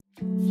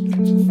Hey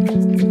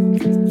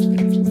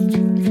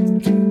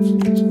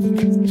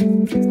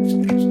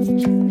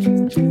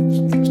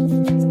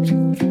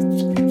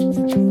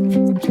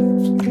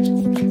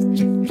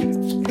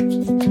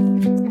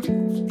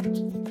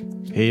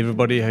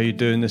everybody, how you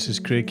doing? This is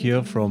Craig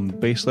here from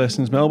Bass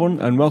Lessons Melbourne,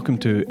 and welcome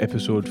to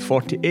episode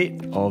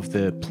 48 of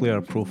the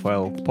Player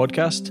Profile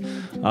podcast.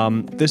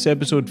 This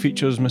episode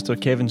features Mr.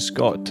 Kevin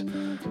Scott,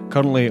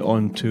 currently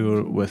on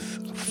tour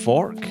with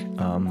Fork.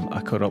 I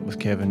caught up with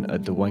Kevin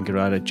at the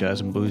Wangaratta Jazz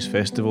and Blues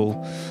Festival,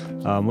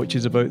 which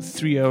is about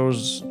 3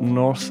 hours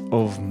north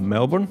of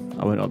Melbourne.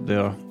 I went up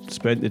there,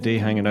 spent the day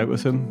hanging out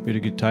with him. We had a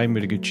good time, we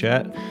had a good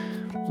chat,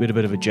 we had a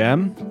bit of a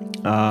jam.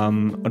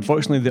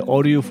 Unfortunately, the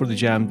audio for the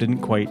jam didn't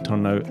quite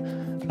turn out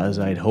as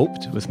I'd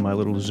hoped with my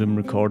little Zoom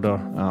recorder.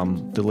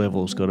 The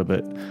levels got a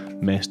bit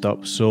messed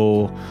up,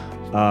 so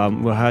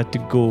we had to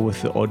go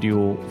with the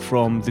audio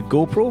from the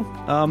GoPro,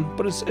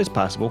 but it's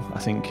passable. I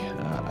think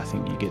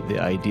you get the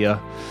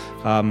idea.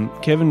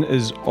 Kevin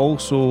is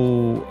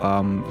also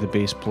the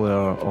bass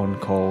player on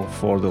call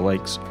for the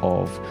likes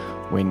of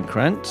Wayne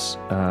Krantz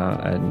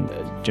and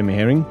Jimmy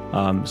Herring.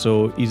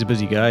 So he's a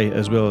busy guy,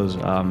 as well as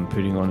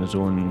putting on his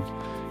own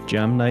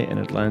jam night in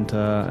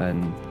Atlanta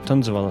and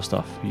tons of other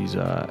stuff. He's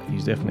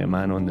definitely a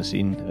man on the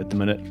scene at the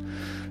minute.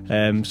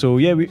 So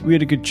yeah, we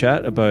had a good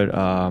chat about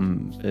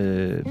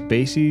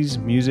basses,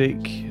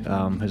 music,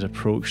 his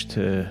approach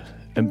to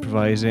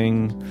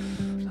improvising,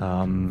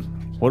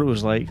 what it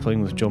was like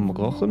playing with John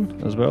McLaughlin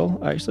as well,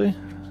 actually.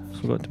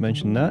 Forgot to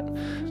mention that.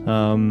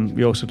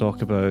 We also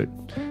talk about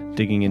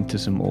digging into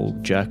some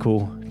old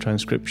Jacko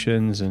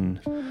transcriptions and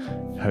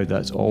how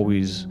that's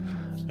always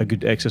a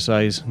good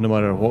exercise no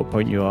matter what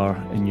point you are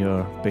in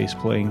your bass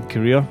playing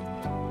career.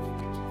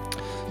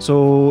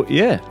 So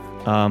yeah,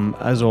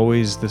 as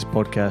always, this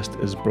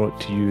podcast is brought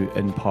to you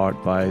in part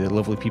by the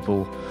lovely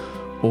people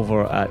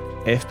over at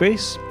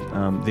F-Bass.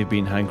 They've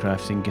been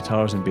handcrafting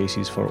guitars and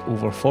basses for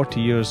over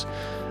 40 years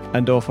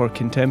and offer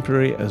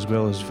contemporary as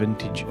well as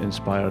vintage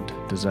inspired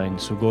design.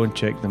 So go and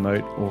check them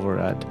out over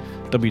at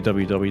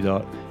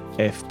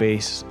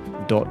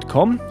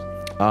www.fbass.com.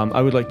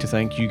 I would like to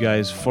thank you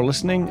guys for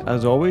listening,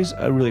 as always.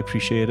 I really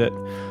appreciate it.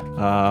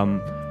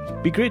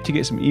 Be great to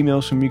get some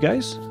emails from you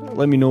guys.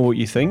 Let me know what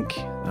you think.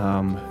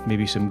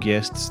 Maybe some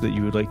guests that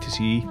you would like to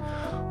see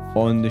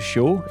on the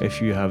show.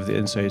 If you have the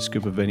inside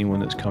scoop of anyone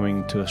that's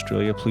coming to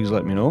Australia, please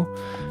let me know.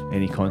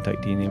 Any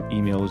contact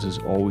emails is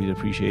always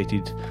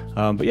appreciated.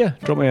 But yeah,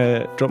 drop me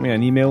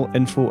an email,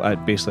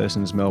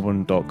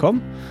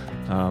 info@basslessonsmelbourne.com,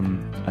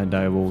 and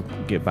I will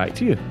get back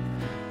to you.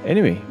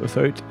 Anyway,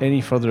 without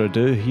any further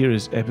ado, here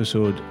is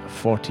episode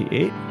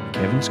 48,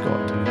 Kevin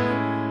Scott.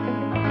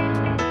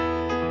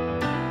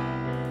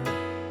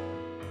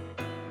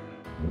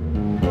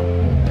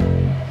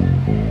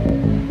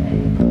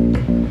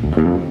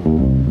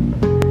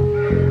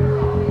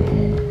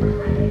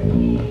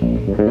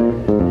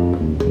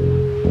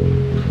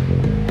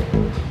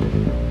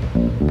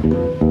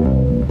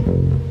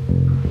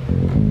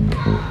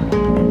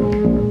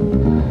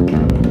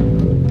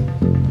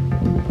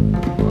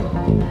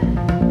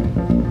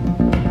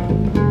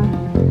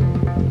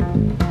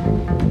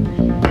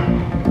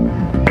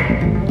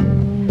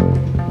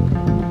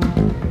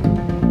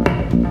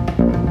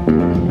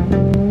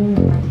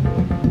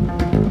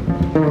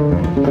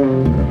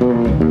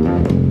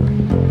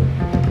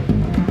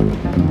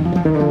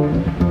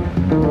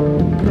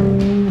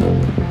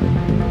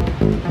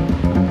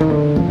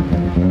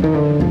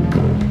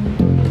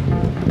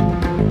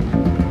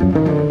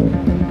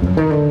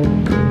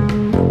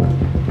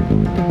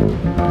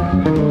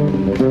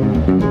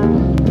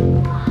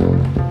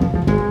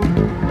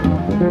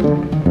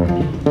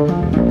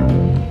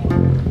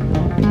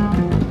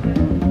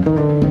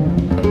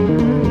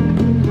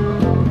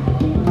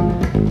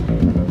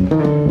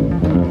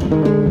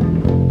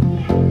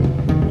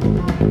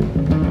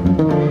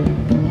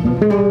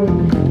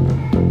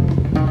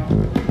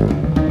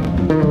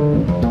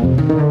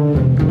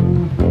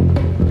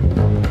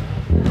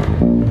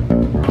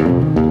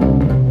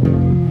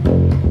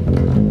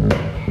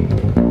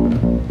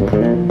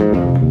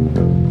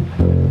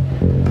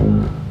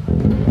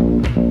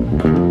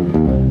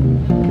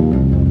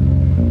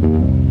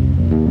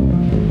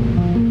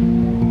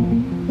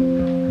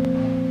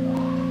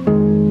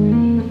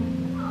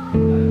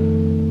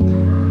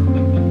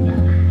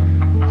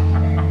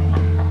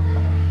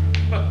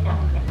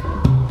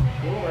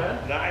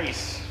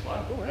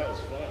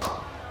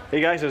 Hey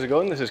guys, how's it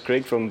going? This is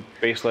Craig from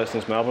Bass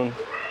Lessons Melbourne.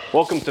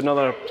 Welcome to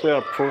another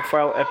Player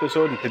Profile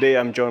episode, and today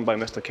I'm joined by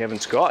Mr. Kevin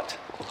Scott.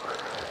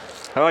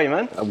 How are you,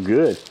 man? I'm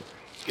good.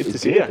 Good to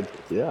see you.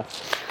 Yeah.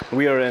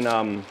 We are in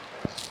the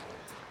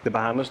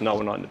Bahamas. No,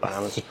 we're not in the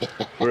Bahamas.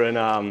 We're in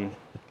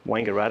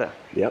Wangaratta.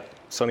 Yep.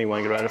 Sunny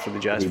Wangaratta for the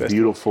Jazz The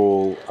Festival.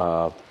 beautiful,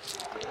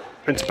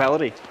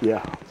 Principality.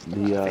 yeah,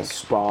 the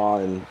spa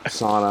and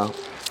sauna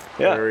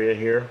area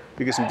here.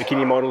 You got some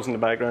bikini models in the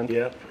background.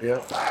 Yep.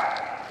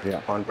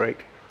 Yeah. On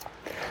break.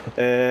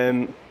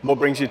 What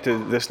brings you to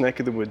this neck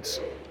of the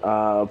woods?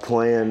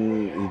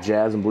 Playing the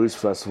Jazz and Blues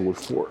Festival with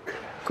Fork.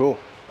 Cool.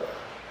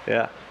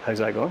 Yeah. How's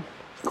that going?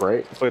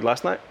 Great. Played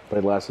last night?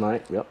 Played last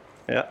night. Yep.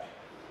 Yeah.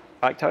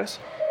 Packed house?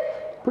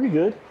 Pretty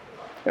good.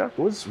 Yeah. It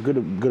was a good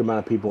amount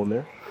of people in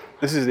there.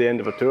 This is the end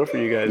of a tour for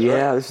you guys,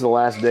 Yeah, right? this is the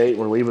last date.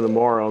 We're leaving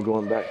tomorrow,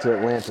 going back to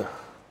Atlanta.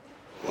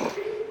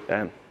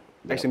 Damn.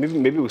 Actually,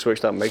 maybe we'll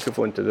switch that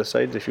microphone to this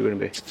side if you're going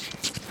to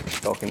be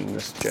talking in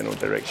this general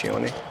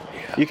direction. Yeah.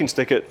 You can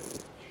stick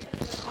it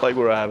like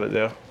where I have it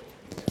there.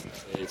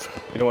 You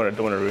don't want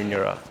to ruin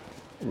your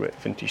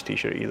vintage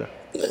T-shirt either.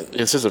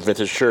 This is a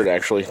vintage shirt,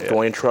 actually. Yeah.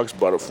 Dwayne Trucks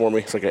bought it for me.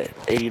 It's like an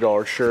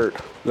 $80 shirt.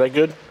 Is that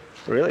good?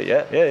 Really?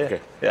 Yeah.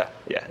 Okay. Yeah.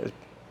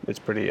 It's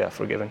pretty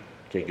forgiving.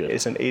 Okay, good.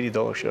 It's an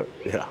 $80 shirt.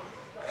 Yeah.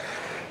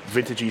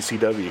 Vintage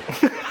ECW.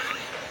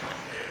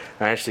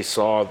 I actually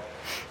saw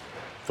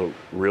the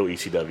real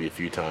ECW a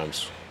few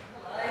times.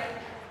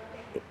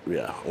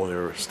 Yeah, when they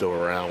were still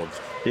around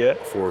Yeah.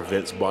 before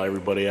Vince bought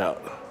everybody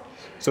out.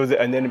 So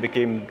and then it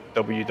became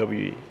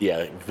WWE.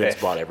 Yeah, Vince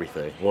F. bought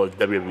everything. Well,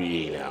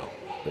 WWE now.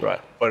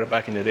 Right. But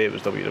back in the day, it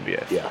was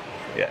WWF. Yeah.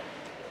 Yeah.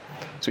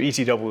 So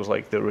ECW was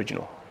like the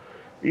original.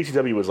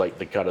 ECW was like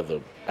the kind of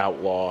the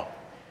outlaw,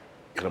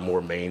 kind of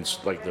more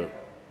like the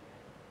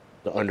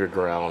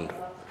underground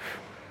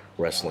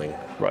wrestling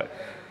Right.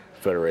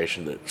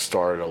 federation that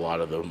started a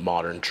lot of the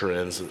modern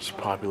trends that's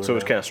popular. So it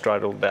was now. kind of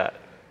straddled that,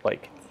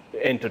 like,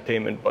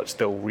 entertainment but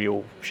still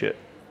real shit.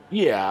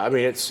 Yeah, I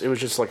mean it was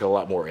just like a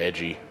lot more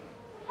edgy,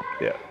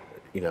 Yeah.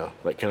 you know,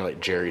 like kind of like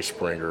Jerry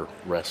Springer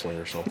wrestling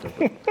or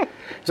something. But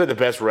it's like the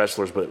best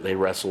wrestlers, but they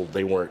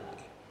weren't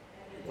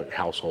like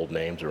household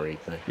names or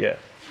anything. Yeah.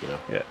 You know.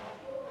 Yeah.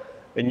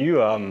 And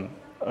you, I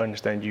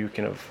understand you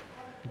kind of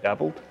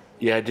dabbled.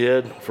 Yeah, I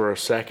did for a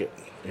second.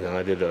 You know,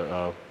 I did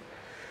a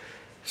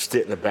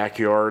stint in the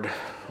backyard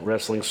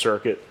wrestling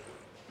circuit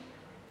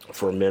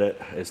for a minute.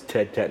 It's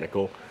Ted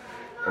Technical.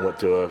 I went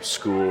to a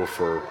school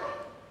for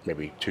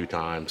maybe 2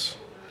 times,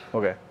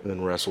 Okay. and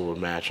then wrestled a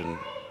match in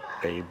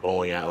a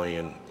bowling alley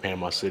in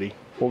Panama City.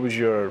 What was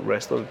your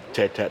wrestler?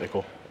 Ted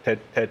Technical. Ted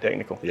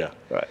Technical. Yeah.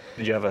 Right.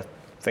 Did you have a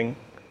thing?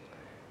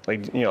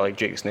 Like, you know, like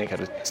Jake Snake had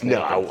a snake.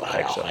 No, I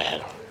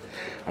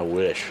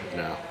wish.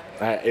 No.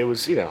 It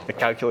was, you know, A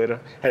calculator.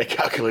 had a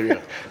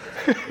calculator,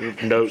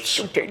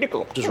 notes,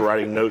 Technical. just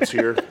writing notes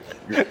here.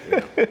 You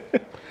know.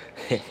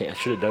 I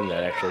should have done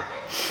that, actually.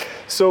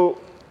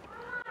 So,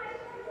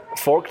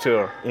 Fork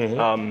Tour,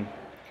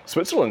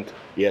 Switzerland.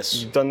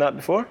 Yes. You've done that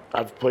before?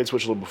 I've played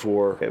Switzerland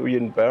before. Were you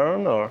in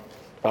Bern or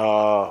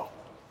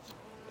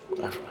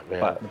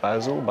Man.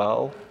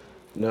 Basel?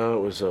 No,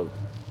 it was a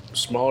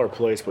smaller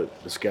place,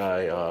 but this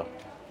guy,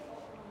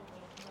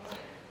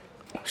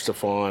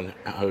 Stefan,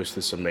 hosts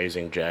this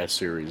amazing jazz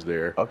series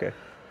there. Okay.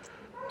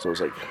 So it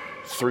was like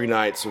 3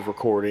 nights of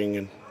recording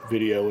and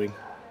videoing.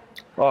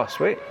 Oh,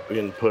 sweet. We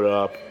can put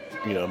up,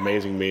 you know,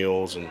 amazing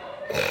meals and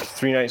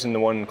 3 nights in the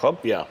one club?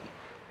 yeah.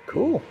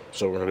 Cool.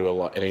 So we're gonna do a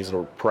lot, and he's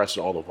gonna press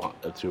all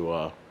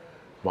to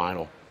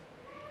vinyl.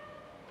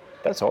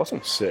 That's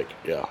awesome. Sick,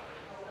 yeah.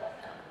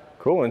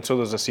 Cool. And so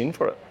there's a scene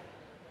for it.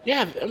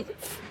 Yeah, a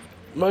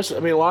lot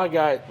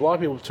of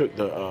people took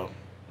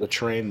the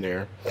train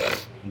there,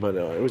 but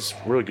it was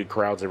really good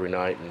crowds every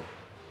night and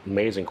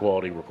amazing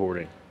quality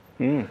recording.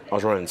 I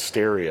was running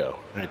stereo.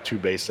 I had 2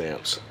 bass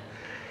amps.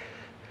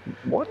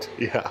 What?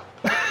 Yeah,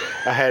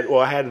 I had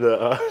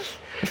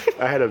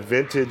a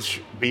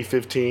vintage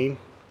B15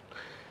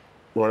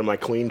 running my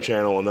clean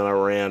channel, and then I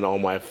ran all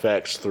my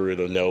effects through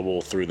the Noble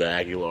through the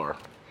Aguilar.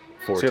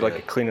 So you're like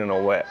a clean and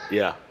a wet.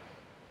 Yeah,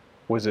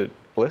 Was it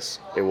Bliss?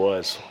 it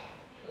was.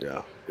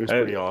 Yeah, it was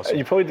pretty awesome.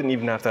 You probably didn't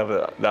even have to have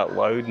it that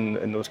loud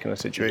in those kind of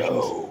situations.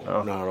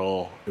 No, not at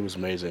all. It was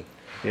amazing.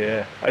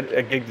 Yeah, I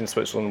gigged in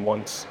Switzerland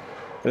once,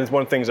 and it's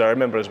one of the things I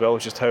remember as well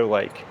is just how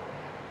like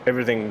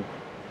everything.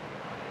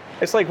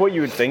 It's like what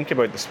you would think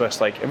about the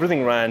Swiss. Like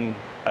everything ran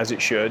as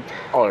it should.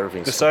 Oh,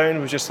 everything's The sound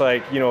was just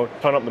like, you know,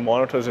 turn up the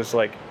monitors. It's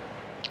like,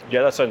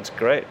 yeah, that sounds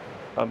great.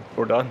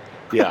 We're done.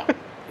 yeah,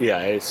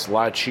 it's a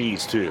lot of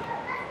cheese too.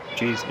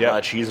 Jeez, A lot yeah,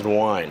 of cheese and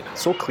wine.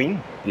 so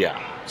clean. Yeah,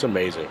 it's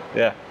amazing.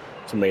 Yeah.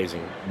 It's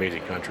amazing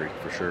country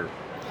for sure.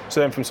 So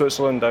then from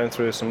Switzerland down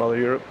through some other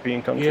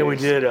European countries. Yeah, we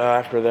did.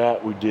 After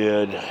that, we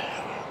did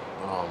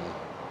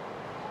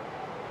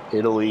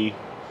Italy,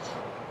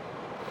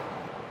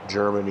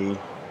 Germany.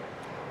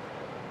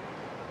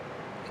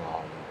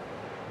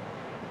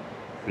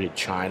 We did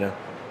China.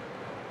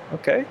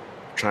 Okay.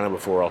 China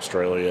before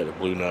Australia, the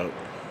Blue Note.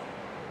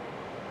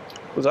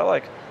 What was that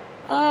like?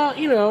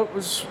 You know, it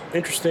was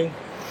interesting.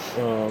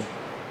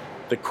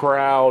 The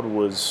crowd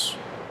was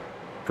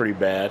pretty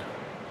bad.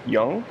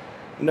 Young?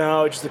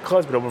 No, it's just the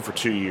club's been open for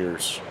 2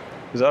 years.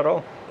 Is that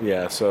all?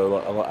 Yeah, so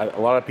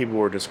a lot of people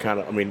were just kind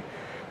of, I mean,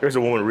 there's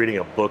a woman reading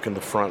a book in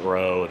the front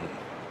row and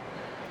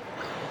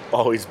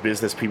all these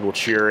business people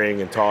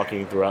cheering and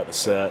talking throughout the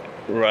set.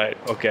 Right.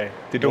 Okay.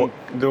 They don't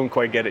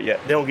quite get it yet.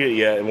 They don't get it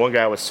yet, and one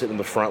guy was sitting in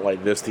the front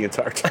like this the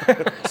entire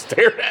time,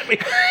 staring at me.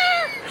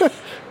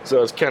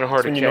 So it's kind of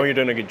hard When to you know you're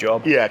doing a good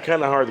job. Yeah,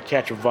 kind of hard to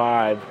catch a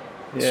vibe,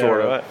 Yeah,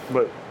 sort of. right.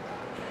 But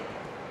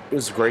it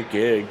was a great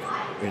gig.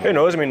 Who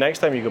knows? I mean, next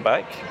time you go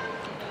back,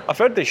 I've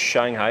heard the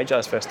Shanghai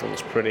Jazz Festival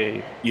is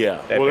pretty... Yeah.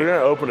 Epic. Well, they're going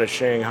to open a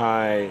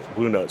Shanghai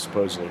Blue Note,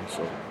 supposedly.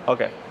 So.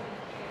 Okay.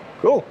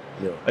 Cool.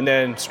 Yeah. And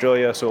then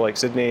Australia, so like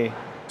Sydney.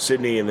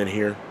 Sydney and then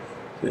here.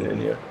 And then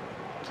here.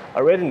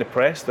 I read in the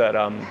press that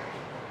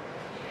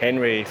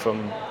Henry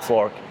from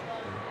Fork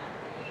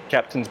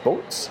captains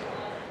boats.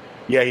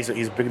 Yeah, he's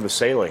big into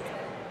sailing.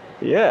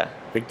 Yeah.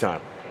 Big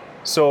time.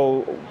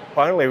 So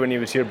apparently when he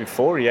was here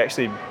before, he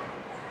actually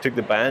took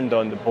the band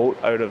on the boat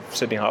out of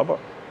Sydney Harbour.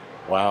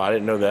 Wow, I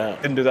didn't know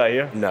that. Didn't do that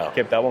here. No.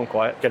 Kept that one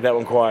quiet. Kept that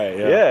one quiet,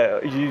 yeah.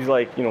 Yeah, you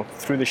like,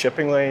 through the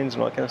shipping lanes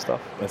and all that kind of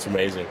stuff. That's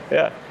amazing.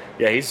 Yeah.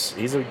 Yeah,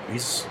 he's a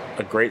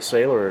great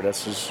sailor.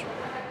 That's his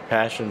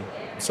passion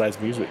besides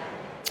music.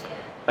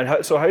 And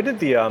how did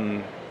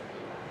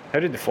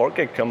the Fork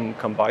gig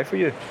come by for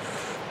you?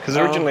 Because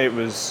originally it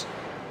was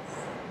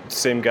the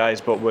same guys,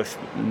 but with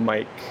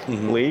Mike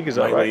League, is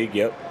that Mike right? League,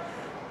 yep.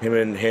 Him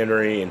and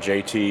Henry and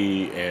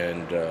JT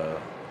and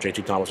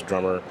JT Thomas, the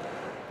drummer,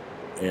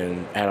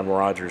 and Adam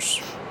Rogers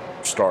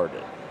started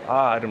it.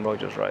 Adam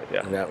Rogers, right?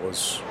 Yeah. And that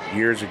was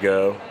years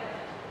ago.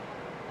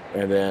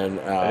 And then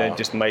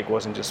just Mike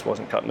wasn't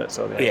cutting it,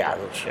 so they yeah.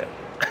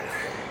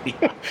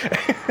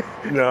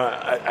 No,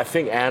 I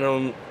think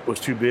Adam was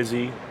too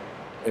busy,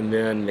 and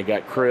then they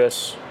got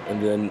Chris,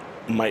 and then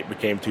Mike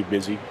became too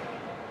busy.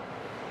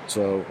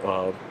 So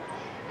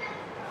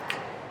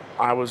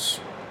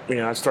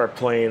I started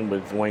playing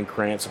with Wayne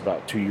Krantz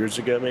about 2 years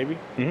ago, maybe.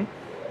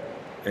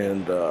 Mm-hmm.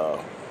 And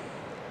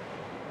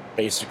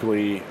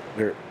basically,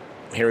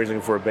 Henry's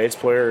looking for a bass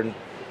player, and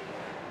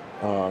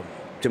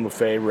Tim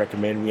LaFay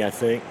recommended me, I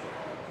think.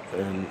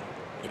 And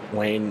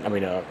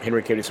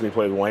Henry came to see me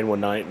play with Wayne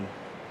one night, and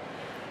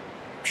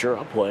sure,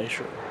 I'll play,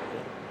 sure.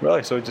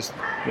 Really? So just,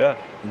 yeah.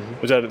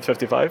 Mm-hmm. Was that at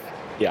 55?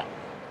 Yeah.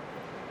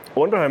 I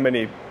wonder how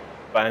many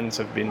bands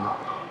have been,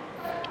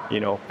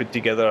 put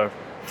together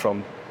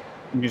from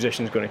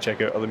musicians going to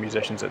check out other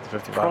musicians at the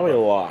 55. Probably a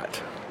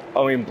lot.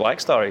 I mean, Black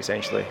Star,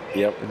 essentially.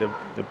 Yep.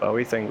 The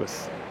Bowie thing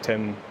with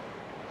Tim,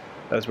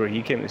 that's where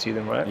he came to see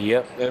them, right?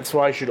 Yep. That's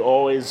why you should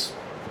always,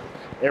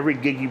 every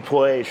gig you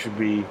play should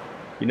be...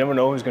 You never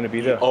know who's going to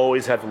be there. You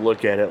always have to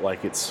look at it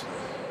like it's...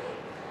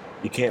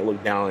 You can't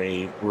look down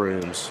any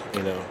rooms,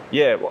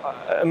 Yeah, well,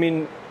 I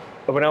mean,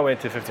 when I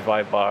went to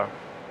 55 Bar,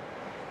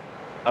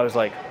 I was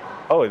like,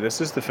 oh,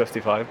 this is the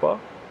 55 Bar?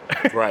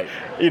 Right.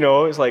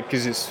 It's like,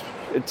 because it's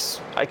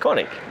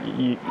iconic.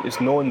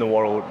 It's known the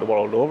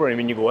world over. I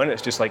mean, you go in,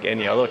 it's just like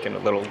any other kind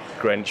of little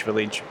Greenwich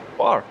Village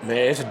bar. Man,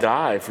 it's a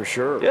dive for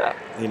sure. Yeah.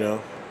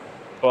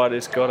 But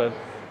it's got a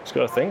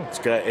thing.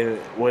 And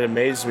what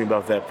amazes me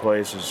about that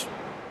place is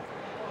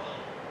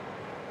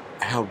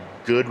how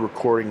good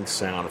recording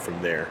sound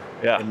from there.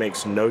 Yeah. It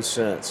makes no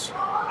sense.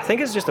 I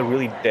think it's just a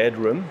really dead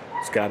room.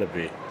 It's got to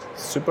be.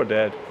 Super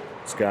dead.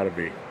 It's got to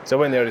be. So I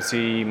went there to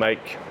see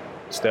Mike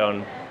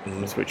Stern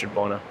with Richard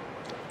Bonner.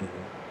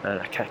 Mm-hmm.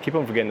 And I keep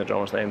on forgetting the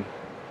drummer's name.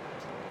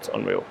 It's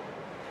unreal.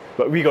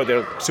 But we got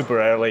there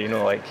super early,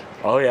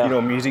 Oh, yeah.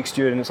 Music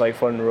students like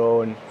front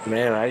row. And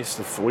man, we used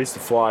to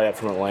fly up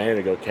from Atlanta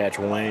to go catch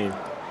Wayne.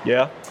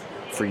 Yeah.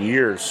 For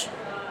years.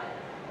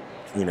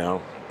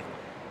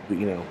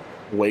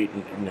 Wait.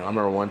 I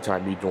remember one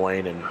time me,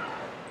 Dwayne, and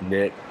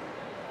Nick,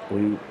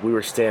 we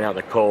were staying out in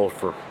the cold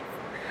for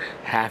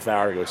half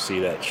hour to go see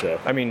that show.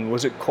 I mean,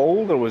 was it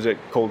cold or was it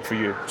cold for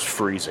you? It was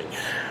freezing.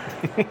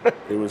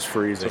 It was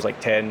freezing. So it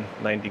was like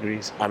 9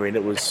 degrees. I mean,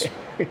 it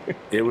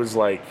was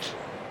like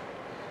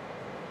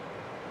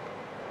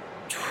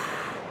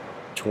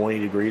 20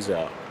 degrees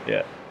out.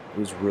 Yeah. It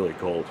was really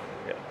cold.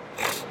 Yeah.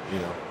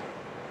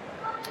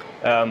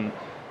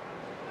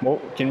 Well,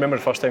 can you remember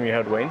the first time you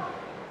heard Wayne?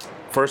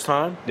 First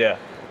time? Yeah.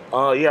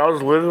 Yeah, I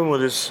was living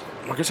with this,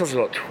 I guess I was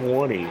about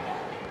 20,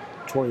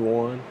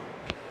 21.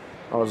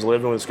 I was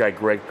living with this guy,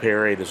 Greg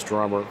Perry, this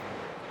drummer,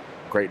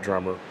 great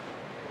drummer.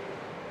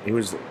 He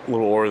was a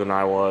little older than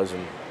I was,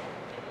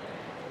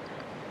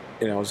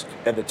 and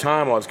at the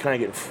time I was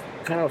kind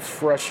of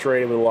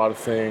frustrated with a lot of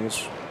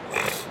things,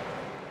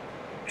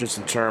 just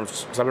in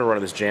terms, because I've been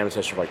running this jam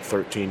session for like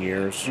 13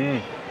 years,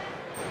 and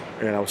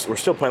we're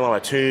still playing a lot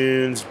of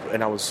tunes,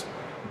 and I was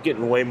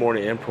getting way more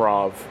into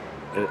improv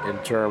in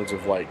terms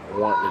of like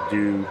wanting to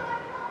do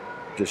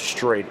just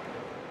straight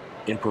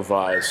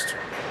improvised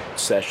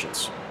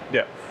sessions.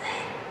 Yeah.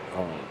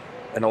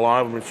 And a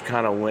lot of them just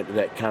kind of went to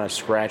that kind of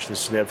scratch and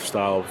sniff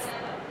style of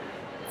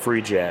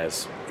free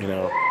jazz,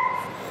 And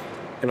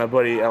my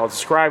buddy, I was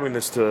describing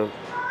this to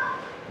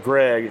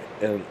Greg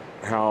and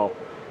how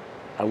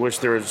I wish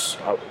there was,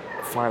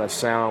 find a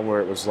sound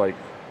where it was like,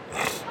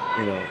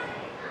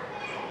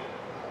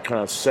 kind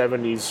of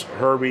 70s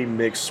Herbie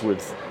mixed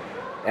with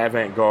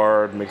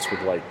avant-garde mixed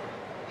with like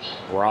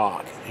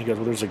rock. He goes,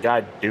 well, there's a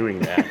guy doing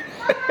that.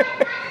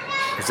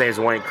 His name's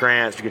Wayne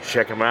Krantz. You could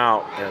check him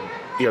out. And,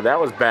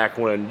 that was back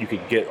when you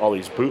could get all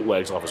these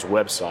bootlegs off his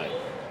website.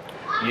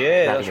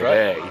 Yeah, back that's in the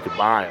right. day. You could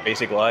buy them.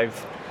 Basic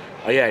Live.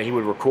 Oh, yeah, he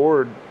would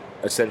record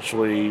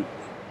essentially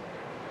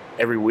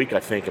every week, I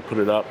think, and put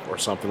it up or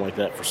something like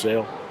that for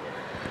sale.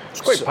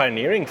 It's quite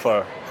pioneering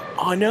for...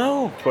 I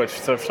know. What,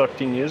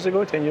 13 years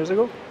ago, 10 years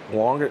ago?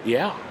 Longer,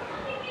 yeah.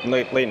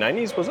 Late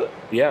 90s, was it?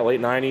 Yeah, late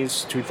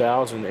 90s,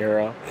 2000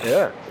 era.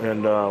 Yeah.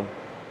 And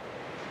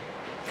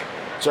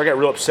so I got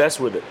real obsessed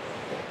with it.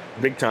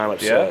 Big time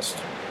obsessed.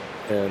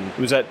 And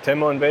Was that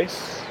Tim on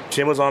bass?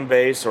 Tim was on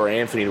bass, or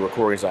Anthony, the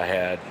recordings I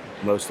had,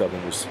 most of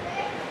them was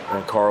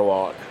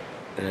Carlock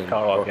and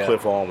or yeah.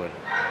 Cliff Allman.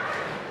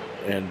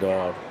 And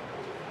I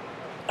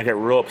got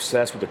real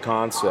obsessed with the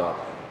concept.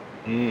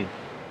 I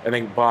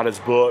think bought his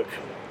book.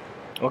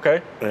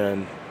 Okay.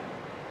 And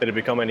Did it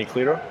become any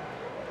clearer?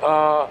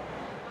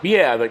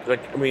 yeah,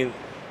 I mean,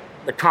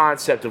 the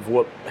concept of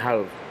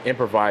how to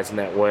improvise in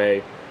that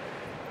way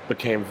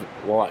became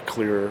a lot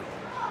clearer,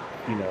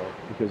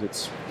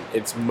 because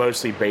it's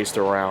mostly based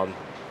around,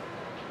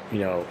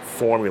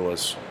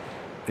 formulas,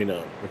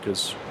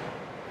 because.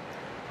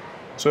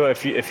 So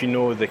if you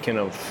know the kind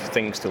of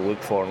things to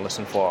look for and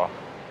listen for,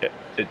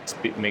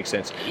 it makes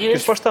sense.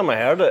 Because first time I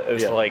heard it, it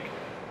was like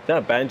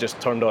that band just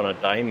turned on a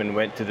dime and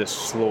went to this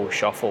slow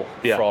shuffle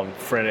from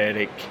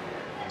frenetic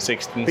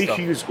 16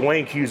 stuff.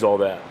 Wayne cues all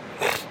that.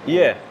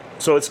 Yeah.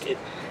 So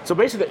so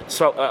basically,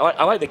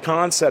 I like the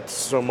concept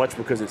so much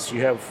because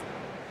you have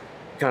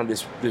kind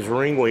of this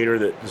ringleader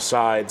that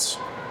decides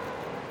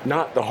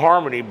not the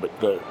harmony but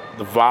the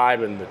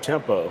vibe and the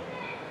tempo.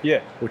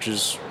 Yeah. Which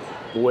is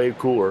way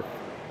cooler.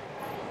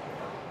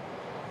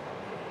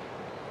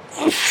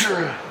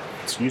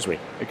 Excuse me.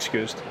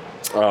 Excused.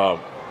 But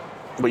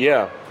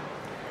yeah,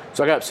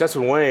 so I got obsessed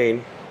with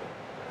Wayne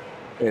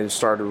and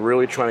started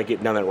really trying to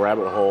get down that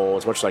rabbit hole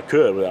as much as I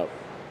could without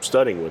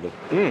studying with him.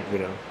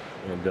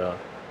 And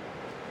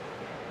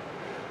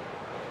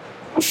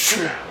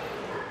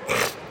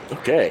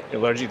okay.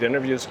 You're allergic to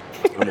interviews?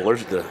 I'm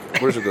allergic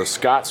to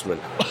Scotsman.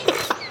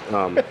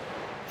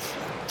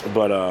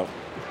 But so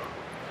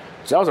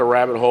that was a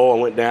rabbit hole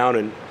I went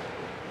down,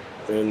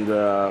 and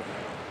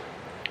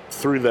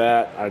through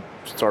that I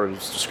started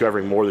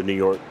discovering more of the New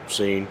York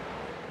scene.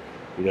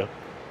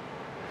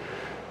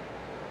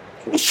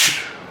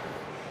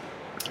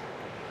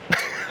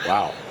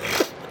 Wow.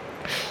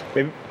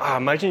 Maybe,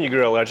 imagine you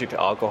grew allergic to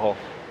alcohol.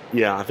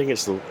 Yeah, I think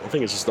it's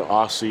just the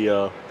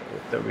Aussie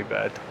That'd be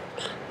bad.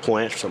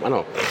 plant or something. I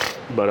don't know.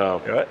 But You all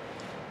right?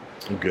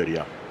 I'm good,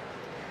 yeah.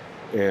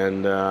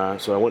 And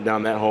so I went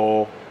down that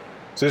hole.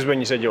 So this is when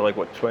you said you're like,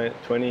 what,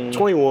 20?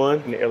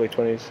 21. In the early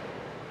 20s?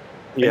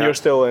 Yeah. And you're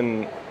still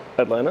in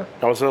Atlanta?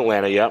 I was in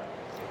Atlanta, yep.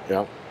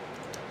 So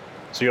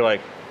you're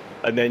like,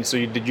 and then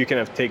did you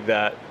kind of take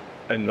that,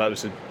 and that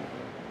was the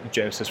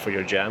genesis for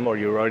your jam, or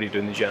you were already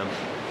doing the jam?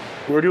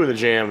 We were doing the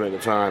jam at the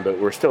time, but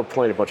we're still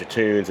playing a bunch of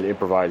tunes and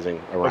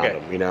improvising around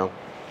them,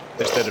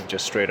 Instead of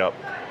just straight up.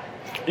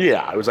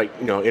 Yeah, it was like,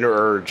 inner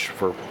urge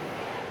for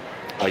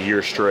a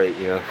year straight,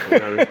 you know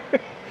what I mean?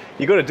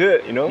 You got to do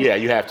it, Yeah,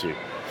 you have to.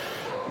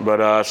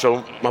 But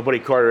so my buddy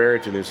Carter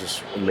Arrington is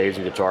this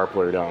amazing guitar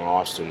player down in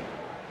Austin.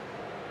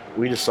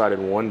 We decided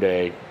one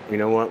day, you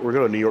know what, we're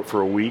going to New York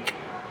for a week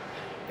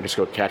and just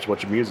go catch a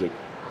bunch of music.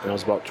 And I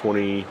was about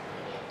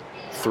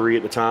 23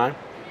 at the time.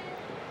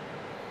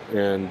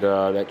 And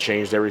that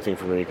changed everything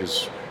for me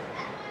because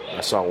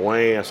I saw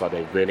Wayne, I saw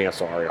Dave Benning, I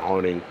saw Ari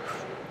Honing,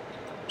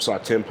 saw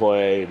Tim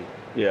play.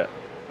 Yeah.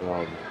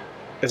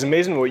 It's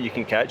amazing what you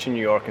can catch in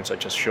New York in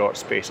such a short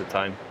space of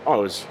time. Oh,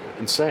 it was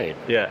insane.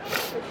 Yeah.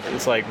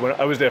 It's like when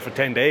I was there for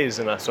 10 days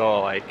and I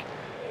saw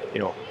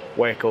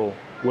Weckel,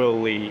 Will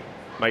Lee,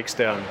 Mike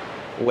Stern,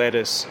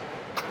 Lettuce.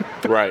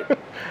 Right.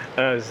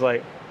 And I was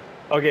like,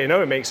 okay,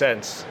 now it makes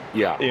sense.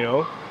 Yeah.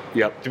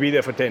 Yep. To be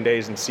there for 10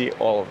 days and see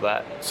all of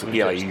that. So,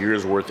 a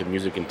year's worth of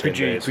music in 10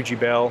 days. Poochie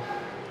Bell.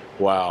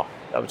 Wow.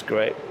 That was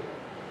great.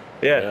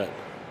 Yeah.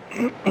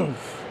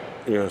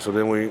 So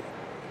then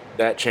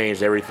that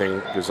changed everything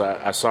because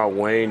I saw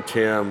Wayne,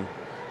 Tim,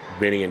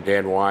 Benny, and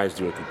Dan Wise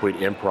do a complete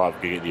improv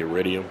gig at the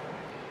Iridium.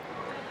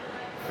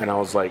 And I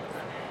was like,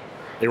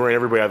 they ran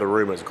everybody out of the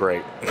room. It was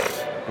great,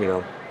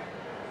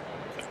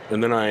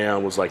 And then I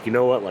was like, you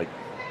know what? Like,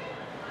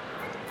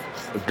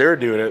 if they're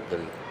doing it,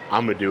 then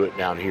I'm going to do it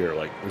down here.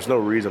 Like, there's no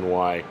reason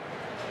why.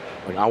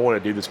 Like, I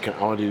want to do this.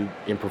 I want to do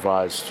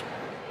improvised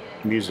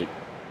music.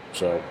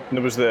 So. And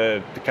there was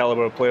the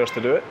caliber of players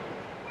to do it?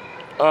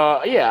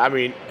 Yeah, I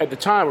mean, at the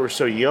time we were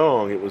so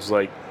young, it was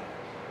like,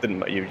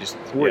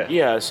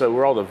 so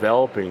we're all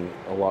developing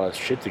a lot of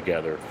shit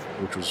together,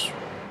 which was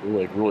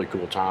really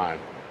cool time.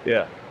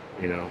 Yeah.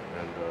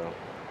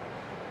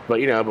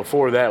 But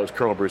before that was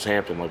Colonel Bruce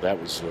Hampton. Like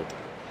that was,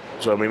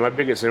 so I mean, my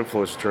biggest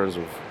influence in terms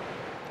of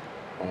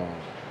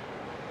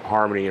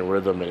harmony and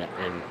rhythm and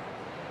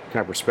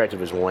kind of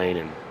perspective is Wayne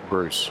and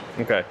Bruce.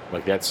 Okay.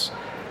 Like that's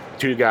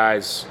two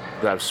guys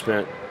that I've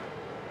spent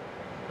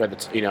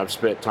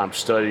time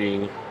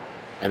studying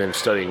and then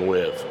studying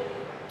with,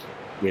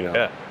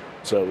 Yeah.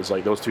 So it was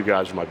like those two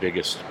guys were my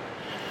biggest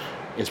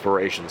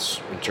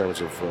inspirations in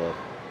terms of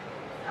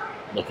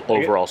the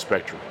overall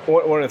spectrum.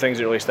 One of the things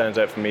that really stands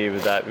out for me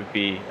with that would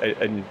be,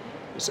 and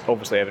it's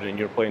obviously evident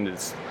you're playing,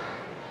 it's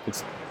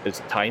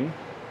time.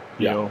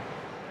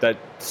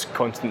 That's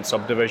constant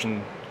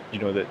subdivision,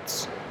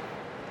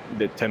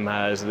 that Tim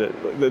has.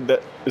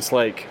 That it's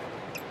like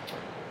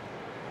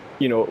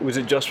was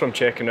it just from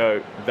checking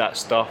out that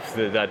stuff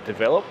that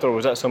developed, or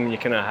was that something you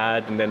kind of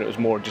had, and then it was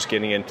more just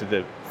getting into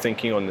the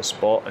thinking on the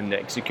spot and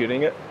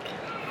executing it?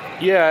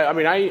 Yeah, I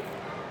mean,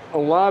 a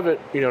lot of it,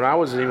 when I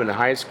was even in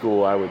high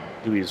school, I would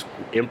do these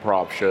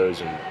improv shows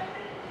in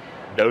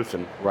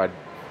Dothan where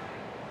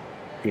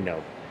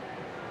I'd,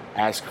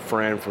 ask a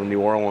friend from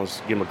New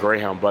Orleans, give him a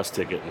Greyhound bus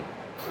ticket and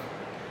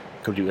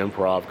come do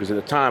improv. Because at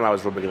the time, I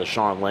was real big in the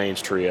Sean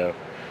Lanes trio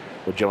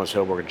with Jonas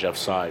Hilberg and Jeff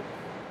Sight.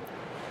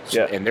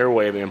 So, and their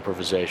way of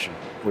improvisation,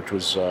 which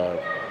was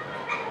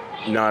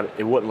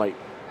it wasn't like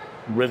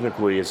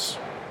rhythmically as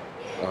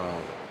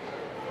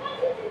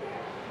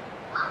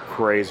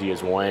crazy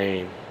as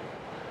Wayne,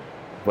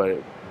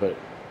 but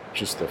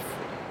just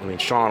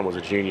Sean was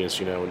a genius,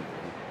 and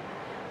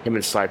him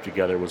and Sipe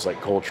together was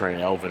like Coltrane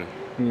and Elvin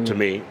to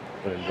me,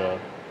 and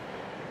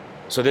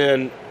so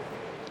then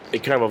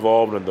it kind of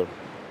evolved into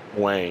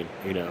Wayne,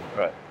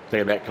 right. Thinking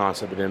of that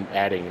concept, and then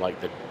adding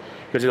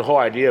because the whole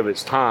idea of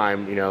its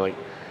time,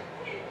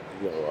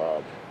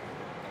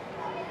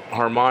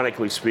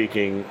 harmonically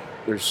speaking,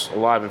 there's a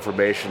lot of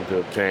information to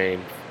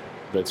obtain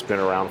that's been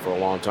around for a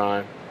long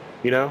time,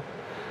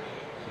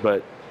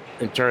 but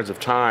in terms of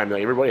time,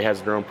 everybody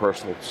has their own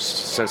personal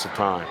sense of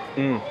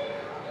time.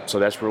 So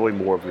that's really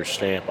more of your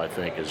stamp, I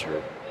think, is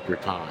your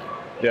time.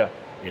 Yeah.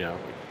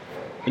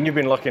 And you've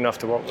been lucky enough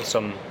to work with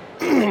some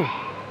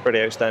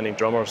pretty outstanding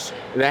drummers.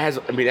 And that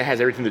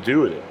has everything to do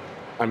with it.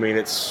 I mean,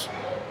 it's...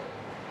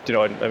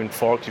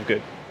 Fork, you've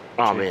got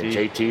Oh, JT. man,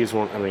 JT is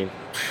one...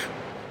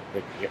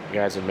 the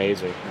guy's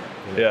amazing.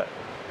 Yeah.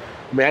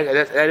 I mean,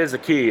 that is the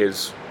key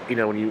is,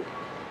 when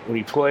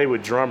you play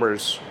with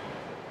drummers,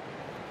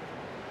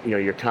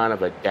 you're kind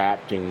of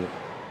adapting...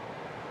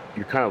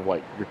 You're kind of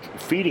you're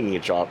feeding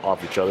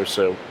off each other,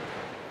 so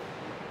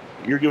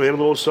you're giving them a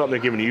little something, they're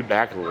giving you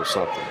back a little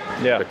something.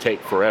 Yeah. To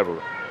take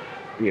forever,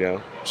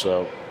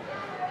 So,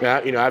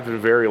 I've been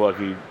very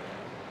lucky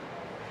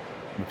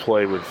to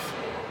play with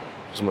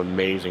some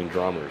amazing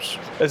drummers.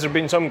 Has there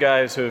been some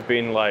guys who have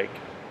been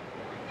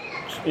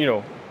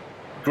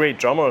great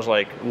drummers,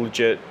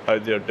 legit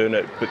out there doing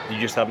it, but you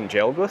just haven't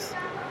gelled with?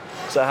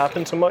 Does that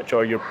happen so much,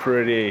 or you're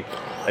pretty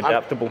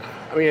adaptable?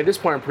 At this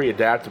point, I'm pretty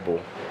adaptable.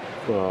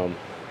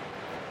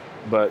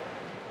 But,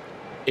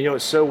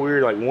 it's so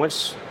weird,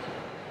 once,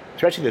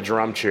 especially the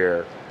drum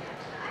chair,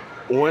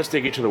 once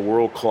they get to the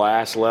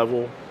world-class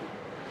level,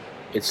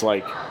 it's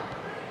if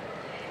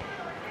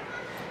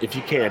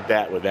you can't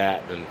adapt with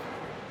that, then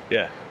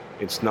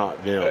it's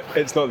not them.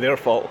 It's not their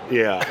fault.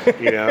 Yeah,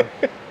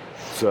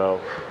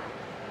 So,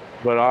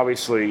 but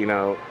obviously,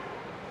 But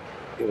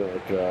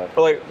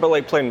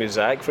playing with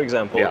Zach, for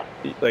example. Yeah.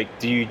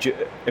 Do you?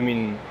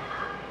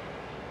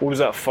 What was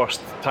that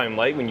first time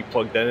like when you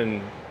plugged in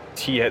and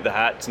he hit the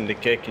hats and the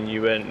kick and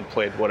you went and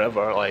played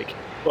whatever?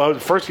 Well, the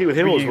first gig with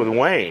him was with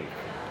Wayne.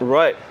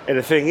 Right. And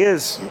the thing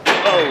is,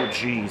 oh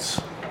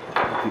jeez.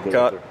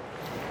 Cut.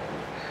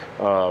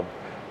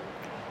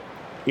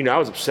 I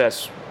was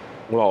obsessed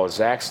with all the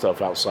Zach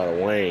stuff outside of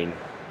Wayne.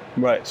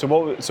 Right. So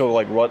what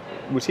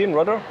was he in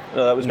Rudder?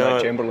 No, that was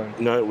Matt Chamberlain.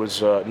 No, it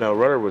was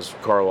Rudder was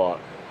Carlock.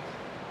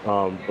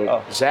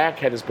 But Zach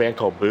had this band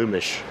called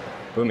Boomish.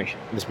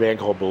 This band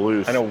called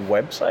Beluth. And a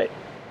website.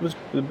 Was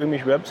the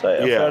Boomish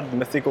website? I've heard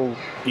mythical.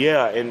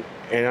 Yeah, and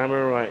I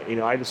remember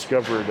I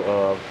discovered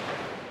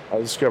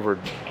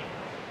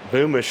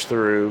Boomish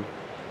through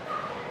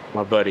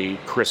my buddy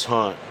Chris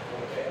Hunt,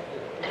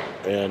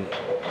 and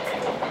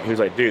he was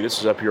like, "Dude, this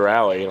is up your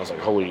alley," and I was like,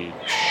 "Holy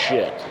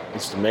shit,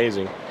 this is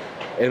amazing!"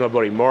 And my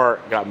buddy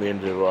Mark got me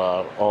into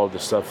all of the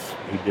stuff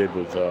he did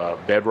with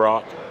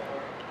Bedrock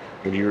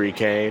and Uri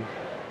Kane.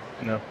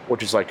 No.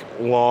 Which is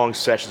long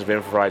sessions of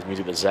improvised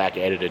music that Zach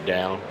edited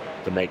down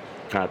to make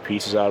kind of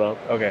pieces out of.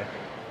 Okay.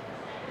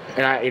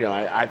 And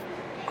I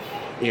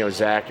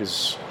Zach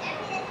is,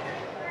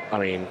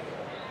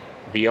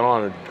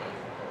 beyond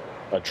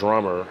a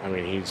drummer.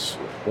 He's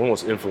one of the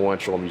most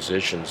influential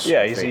musicians.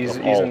 Yeah, he's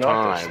all an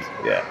time. artist.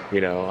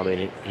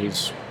 Yeah.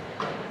 He's.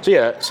 So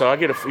yeah, so I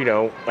get at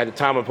the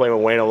time I'm playing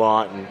with Wayne a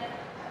lot, and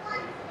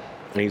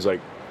he's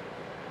like,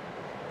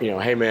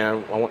 hey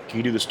man, can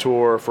you do this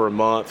tour for a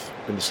month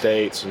in the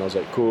States? And I was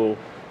like, cool.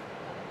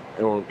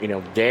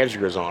 And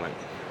Danziger's on it.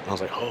 And I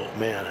was like, oh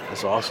man,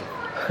 that's awesome.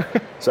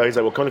 So he's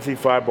like, well, come to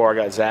 55 Bar, I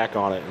got Zach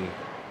on it. And,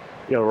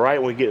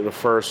 right when we get to the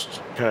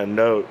first kind of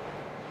note,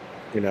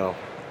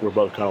 we're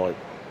both kind of like,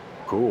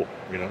 cool,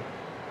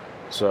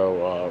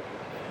 So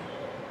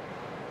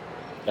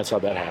that's how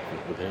that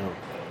happened with him.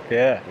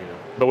 Yeah.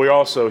 But we're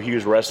also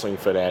huge wrestling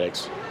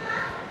fanatics.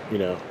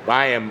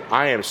 I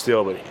am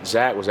still, but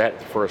Zach was at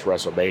the first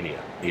WrestleMania.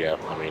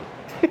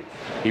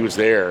 He was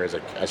there as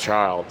a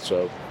child,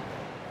 so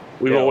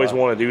we've always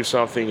wanted to do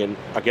something, and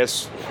I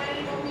guess.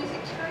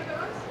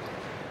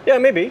 Yeah,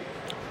 maybe.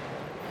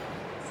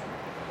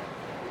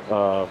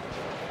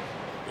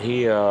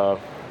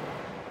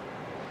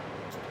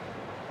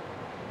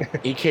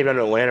 He came down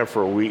to Atlanta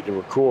for a week to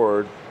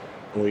record,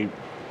 and we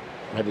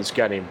had this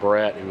guy named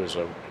Brett, who was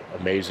an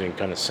amazing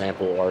kind of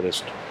sample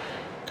artist,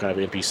 kind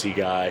of NPC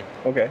guy.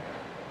 Okay.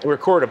 we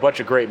recorded a bunch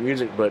of great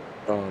music, but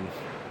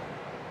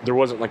there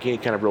wasn't like any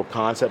kind of real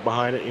concept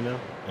behind it,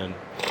 And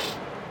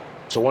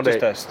so one day,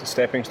 Just a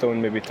stepping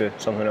stone maybe to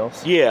something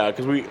else. yeah,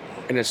 because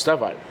and it's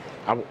stuff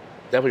I'm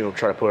definitely gonna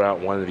try to put it out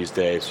one of these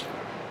days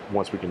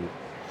once we can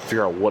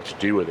figure out what to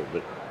do with it.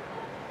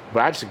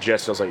 But I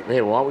suggested, I was like,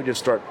 man, why don't we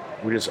just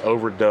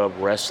overdub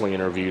wrestling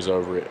interviews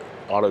over it,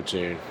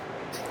 auto-tune,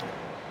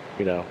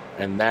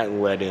 and that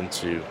led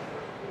into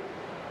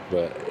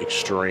the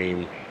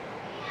extreme,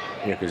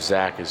 because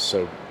Zach is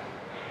so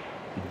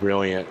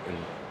brilliant and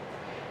you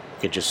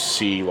can just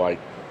see like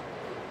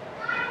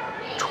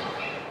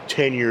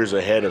 10 years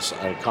ahead of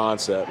a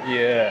concept.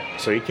 Yeah.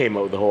 So he came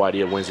up with the whole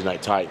idea of Wednesday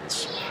Night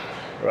Titans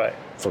Right.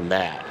 from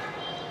that.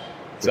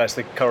 So that's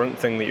the current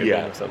thing that you're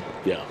doing with them.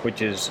 Yeah.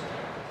 Which is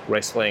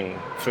wrestling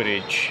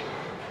footage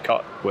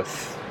cut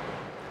with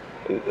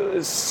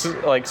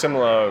like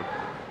similar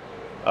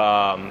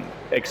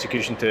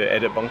execution to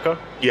Edit Bunker,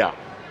 Yeah.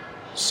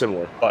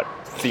 Similar. but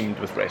themed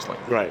with wrestling.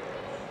 Right.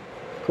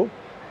 Cool.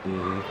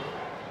 Mm-hmm.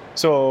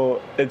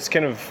 So it's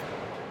kind of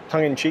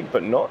tongue-in-cheek,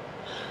 but not.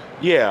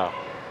 Yeah,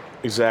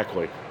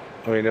 exactly.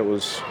 I mean, it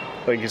was...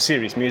 Like it's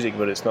serious music,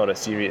 but it's not a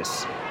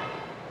serious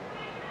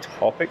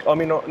topic. I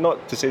mean,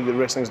 not to say that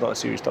wrestling's not a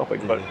serious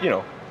topic, but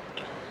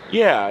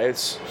Yeah,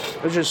 it's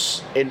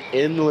just an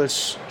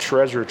endless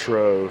treasure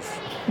trove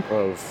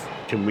of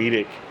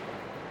comedic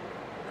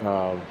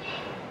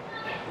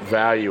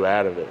value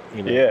out of it.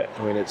 Yeah.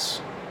 I mean,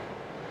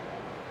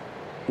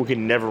 we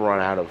can never run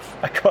out of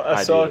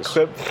I saw a ideas.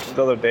 clip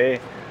the other day.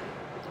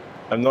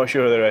 I'm not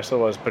sure who the wrestler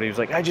was, but he was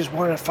like, "I just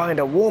want to find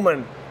a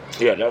woman."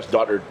 Yeah, that's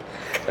Dr.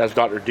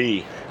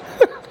 D.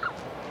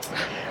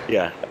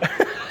 Yeah.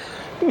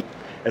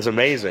 It's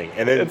amazing.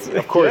 And then,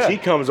 of course, he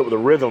comes up with a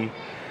rhythm.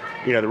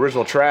 The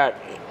original track,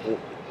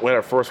 when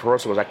our first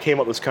rehearsal was, I came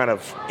up with this kind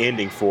of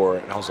ending for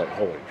it, and I was like,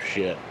 holy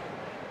shit.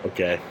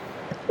 Okay.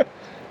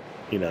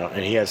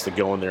 And he has to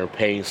go in there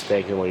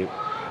painstakingly.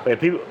 I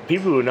mean,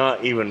 people who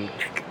not even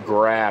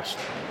grasp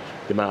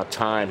the amount of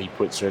time he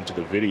puts into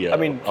the video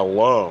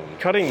alone.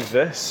 Cutting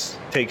this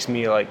takes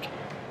me like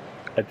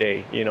a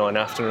day, an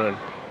afternoon.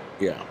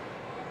 Yeah.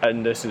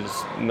 And this is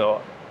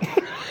not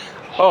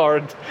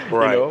hard.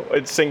 Right.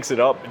 It syncs it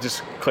up.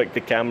 Just click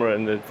the camera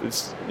and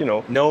it's,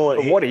 No,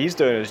 but what he's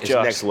doing is it's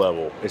just next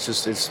level.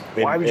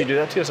 Why would you do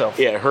that to yourself?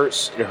 Yeah, it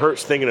hurts. It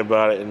hurts thinking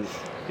about it. And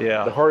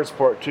Yeah. the hardest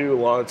part too, a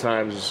lot of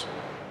times,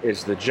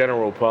 is the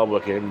general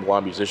public and a lot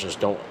of musicians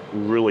don't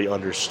really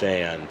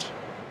understand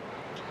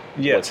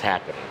what's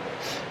happening.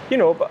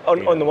 But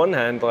on the one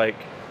hand, like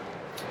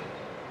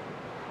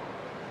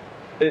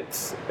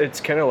it's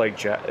kind of like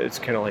jazz. It's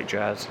kind of like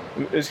jazz.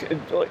 It's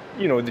like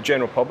the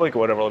general public or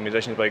whatever, the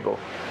musicians might go,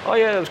 "Oh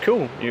yeah, that was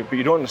cool," but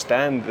you don't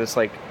understand this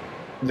like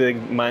the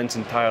man's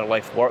entire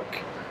life work,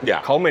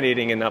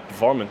 culminating in that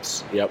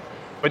performance. Yep.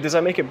 But does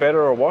that make it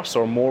better or worse,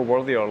 or more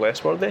worthy or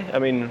less worthy? I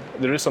mean,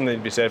 there is something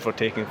to be said for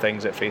taking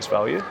things at face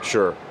value.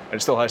 Sure.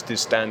 It still has to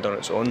stand on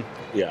its own.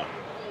 Yeah.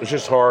 It's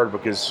just hard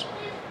because,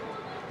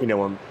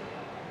 when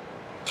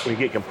you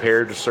get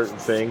compared to certain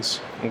things,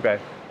 Okay.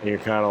 and you're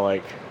kind of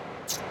like,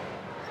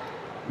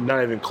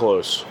 not even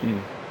close.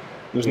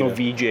 There's no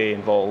VJ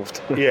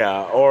involved.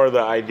 Yeah. Or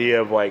the idea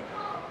of like,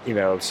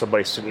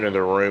 somebody sitting in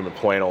their room and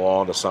playing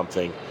along to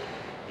something,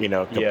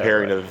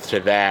 comparing to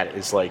that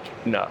is like,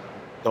 No.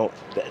 don't,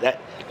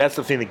 that's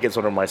the thing that gets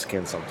under my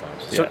skin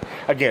sometimes. So,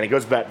 again, it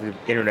goes back to the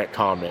internet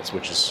comments,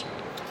 which is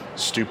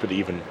stupid to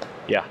even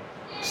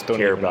Just don't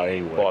care even about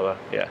anyway. bother.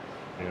 Yeah.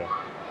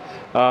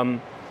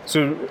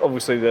 So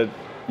obviously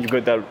you've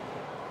got that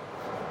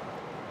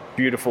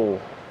beautiful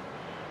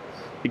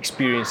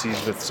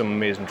experiences with some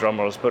amazing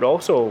drummers, but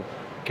also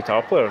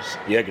guitar players.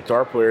 Yeah,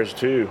 guitar players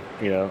too.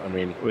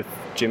 With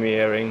Jimmy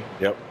Herring,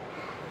 Yep.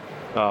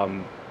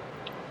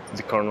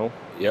 the Colonel,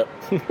 Yep.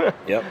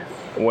 Yep.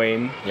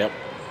 Wayne, Yep.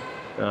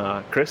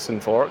 Chris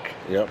and Fork.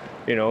 Yep.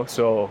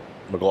 So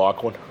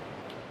McLaughlin.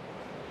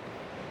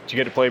 did you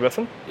get to play with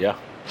them? Yeah.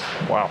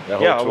 Wow. That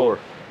whole tour.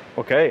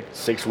 Okay.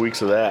 6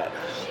 weeks of that.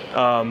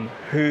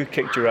 Who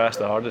kicked your ass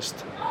the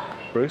hardest?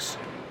 Bruce?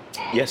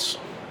 Yes.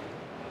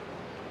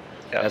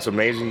 Yeah. That's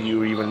amazing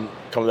you even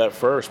come to that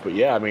first. But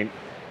yeah, the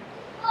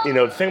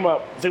thing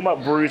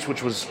about Bruce,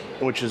 which is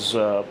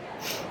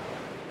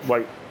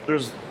like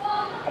I'm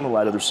gonna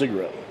light another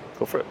cigarette.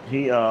 Go for it.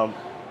 He a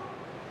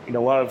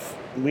lot of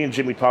me and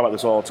Jimmy talk about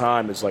this all the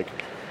time. It's like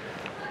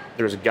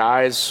there's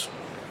guys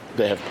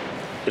that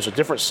there's a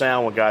different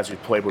sound with guys who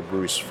played with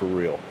Bruce for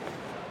real.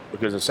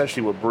 Because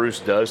essentially what Bruce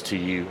does to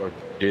you, or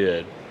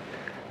did,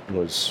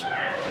 was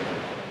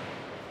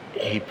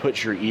he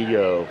puts your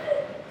ego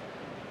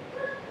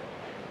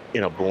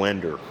in a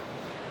blender.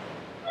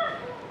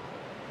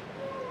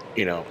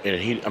 And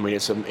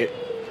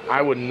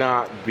I would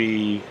not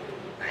be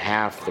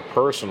half the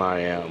person I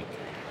am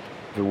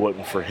if it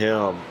wasn't for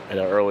him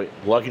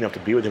lucky enough to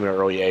be with him at an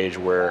early age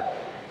where...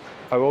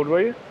 How old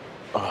were you?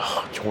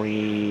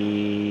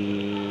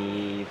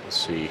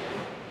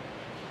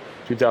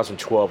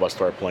 2012 I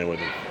started playing with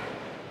him.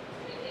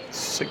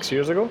 6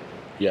 years ago?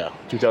 Yeah,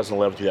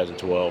 2011,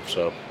 2012,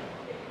 so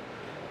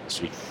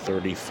let's see,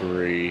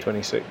 33.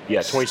 26.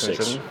 Yeah, 26.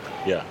 27?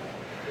 Yeah.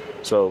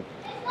 So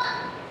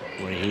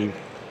when he...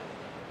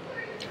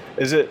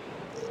 Is it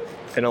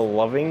in a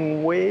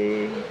loving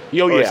way?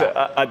 Oh, Or is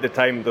yeah. it, at the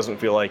time, it doesn't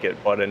feel like it,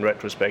 but in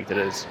retrospect, it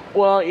is.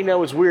 Well, you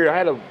know, it's weird. I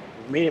had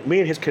me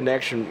and his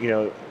connection, you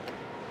know,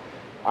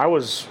 I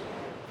was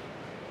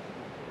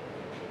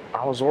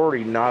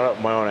already not up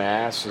my own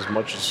ass as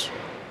much as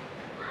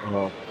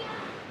a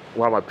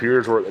lot of my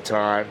peers were at the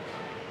time.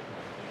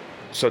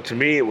 So to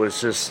me, it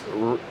was just,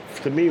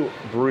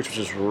 Bruce was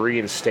just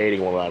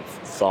reinstating what I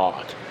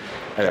thought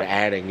and then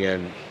adding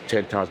in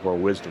 10 times more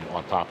wisdom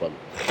on top of it.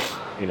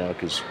 You know,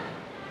 because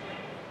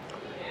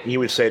he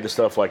would say the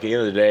stuff like, at the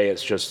end of the day,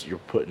 it's just you're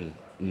putting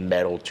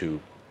metal to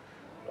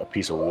a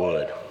piece of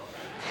wood.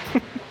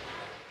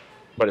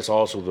 But it's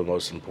also the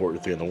most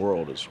important thing in the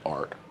world is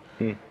art.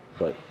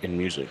 But in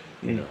music,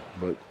 you know.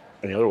 But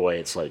in the other way,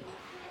 it's like,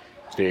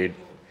 dude,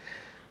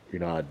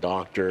 you're not a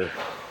doctor,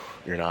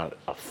 you're not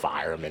a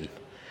fireman,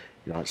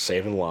 you're not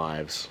saving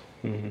lives.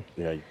 You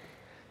know,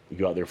 you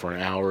go out there for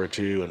an hour or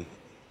two and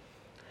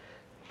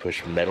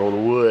push metal to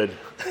wood.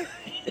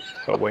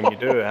 But when you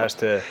do, it has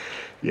to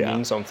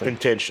mean something.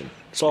 Intention.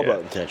 It's all Yeah.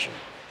 about intention.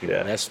 You know,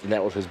 and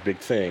that was his big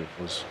thing.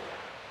 Was,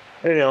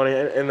 you know,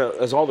 and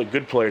as all the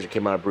good players that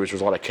came out of Bruce,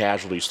 there's a lot of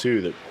casualties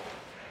too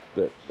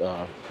that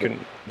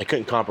they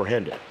couldn't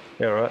comprehend it.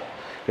 Yeah, right.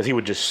 Because he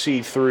would just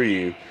see through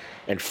you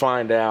and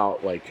find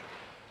out, like,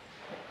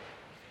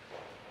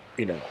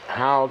 you know,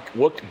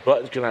 what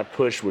buttons can I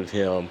push with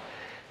him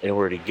in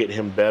order to get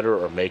him better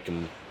or make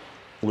him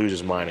lose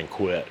his mind and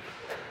quit,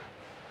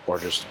 or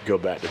just go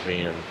back to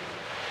being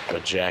a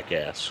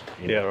jackass.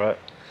 You know? Yeah, right.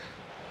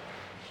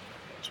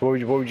 So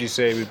what would you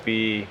say would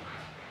be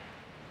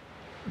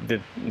the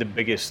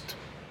biggest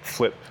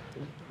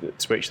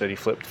switch that he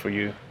flipped for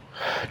you?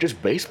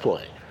 Just bass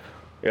playing.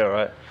 Yeah,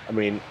 right. I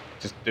mean,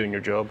 Just doing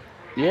your job.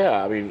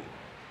 yeah, I mean,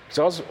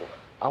 because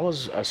I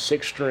was a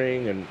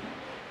 6-string and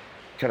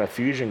kind of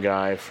fusion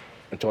guy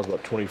until I was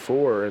about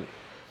 24. And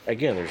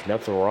again, there's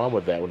nothing wrong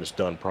with that when it's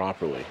done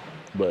properly.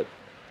 But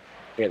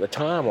at the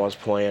time, I was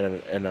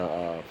playing in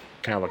a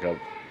kind of like a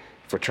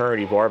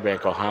fraternity bar band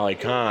called Highly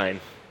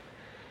Kind,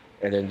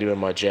 and then doing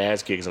my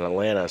jazz gigs in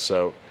Atlanta.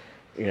 So,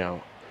 you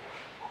know,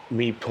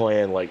 me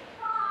playing like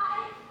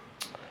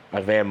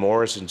a Van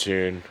Morrison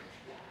tune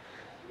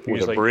with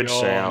just a like, bridge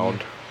 "Yawn."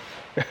 sound,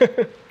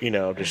 you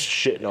know, just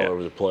shitting all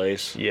over the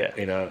place. Yeah.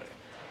 You know,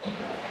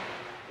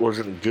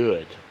 wasn't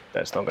good.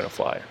 That's not going to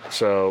fly.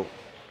 So,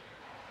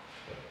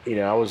 you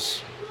know,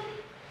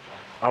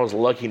 I was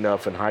lucky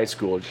enough in high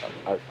school.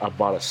 I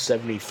bought a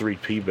 73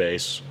 P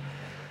bass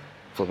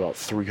for about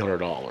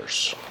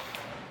 $300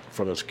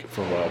 from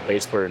a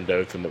bass player in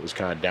Dothan that was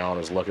kind of down on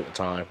his luck at the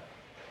time.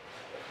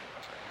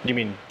 You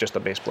mean just a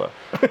bass player?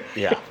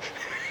 Yeah.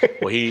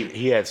 Well,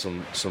 he had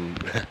some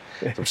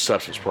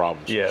substance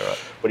problems. Yeah, right.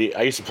 But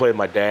I used to play with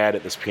my dad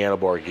at this piano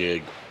bar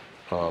gig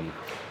on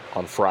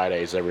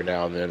Fridays every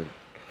now and then.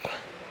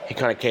 He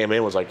kind of came in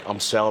and was like,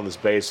 I'm selling this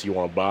bass, you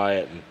want to buy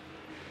it? And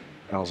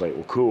I was like,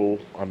 well, cool.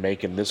 I'm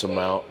making this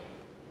amount,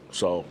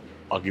 so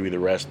I'll give you the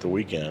rest of the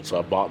weekend. So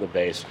I bought the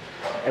bass.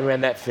 And man,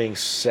 that thing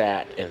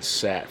sat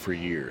for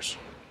years.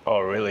 Oh,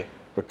 really?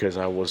 Because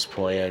I was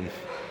playing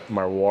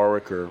my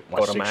Warwick or my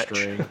Got a match.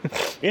 6-string.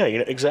 Yeah, you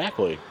know,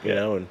 exactly. You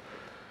know,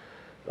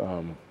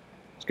 and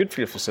It's good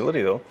for your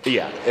facility, though.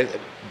 yeah,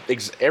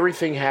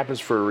 everything happens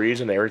for a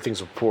reason.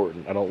 Everything's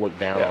important. I don't look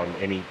down on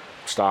any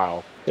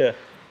style. Yeah.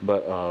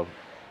 But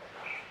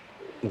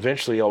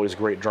eventually, all these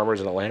great drummers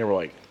in Atlanta were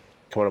like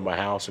coming to my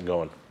house and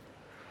going,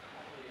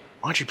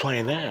 "Why aren't you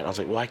playing that?" I was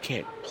like, "Well, I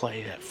can't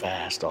play that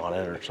fast on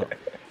it or something."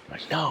 I'm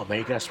like, "No, man,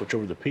 you gotta switch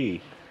over to the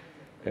P."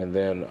 And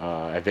then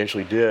I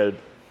eventually did,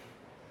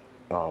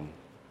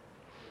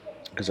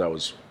 because I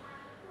was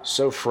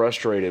so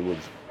frustrated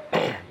with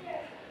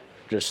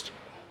just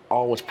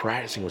always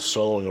practicing with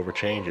soloing over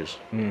changes.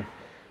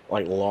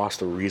 Like lost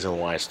the reason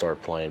why I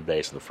started playing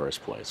bass in the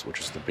first place,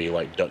 which is to be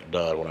like Duck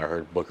Dud when I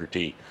heard Booker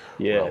T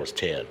when I was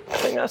 10. I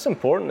think that's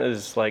important.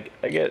 Is like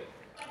I get,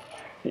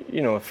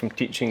 you know, from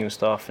teaching and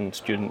stuff and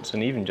students,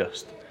 and even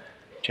just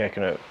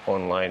checking out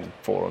online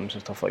forums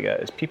and stuff like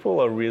that, is people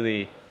are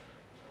really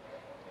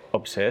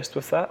obsessed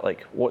with that.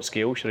 Like, what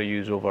scale should I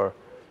use over,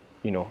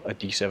 you know, a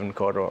D7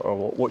 chord, or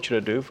what should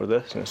I do for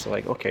this? And it's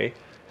like, okay,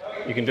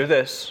 you can do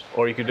this,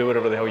 or you can do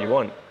whatever the hell you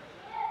want.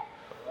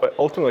 But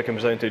ultimately, it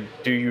comes down to,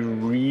 do you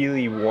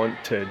really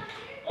want to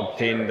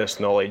obtain this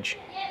knowledge?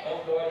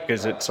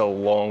 Because it's a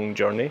long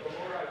journey,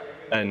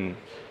 and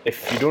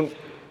if you're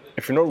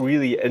not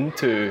really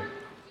into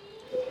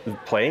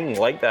playing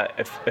like that,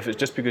 if it's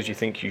just because you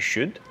think you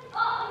should,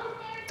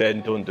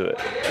 then don't do it.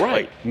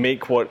 Right. Like,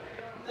 make what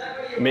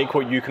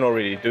you can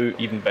already do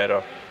even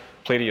better.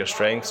 Play to your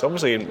strengths.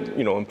 Obviously,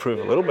 you know, improve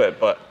a little bit,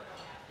 but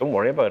don't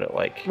worry about it.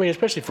 Like, I mean,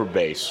 especially for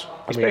bass.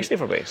 especially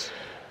for bass.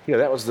 You know,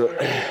 that was the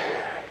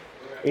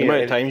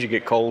amount of times you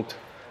get called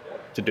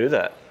to do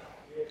that.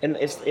 And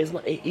it's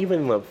not,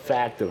 even the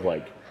fact of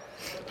like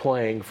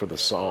playing for the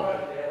song,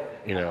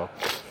 you know,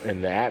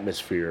 and the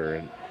atmosphere,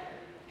 and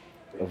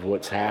of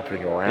what's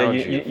happening Yeah, around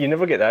you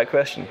never get that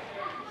question,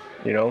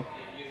 you know.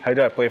 How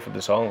do I play for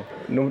the song?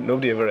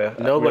 Nobody ever.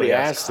 Nobody really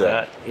asks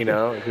that, you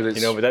know, because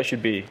it's but that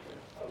should be.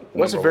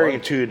 That's a number very one.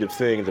 intuitive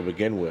thing to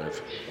begin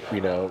with, you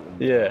know.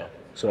 Yeah.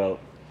 So,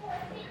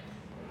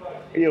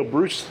 you know,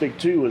 Bruce's thing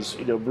too was,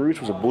 you know, Bruce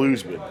was a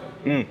bluesman.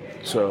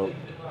 So,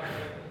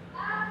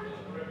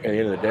 at the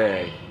end of the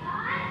day,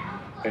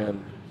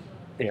 and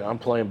you know, I'm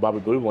playing Bobby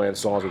Blue Bland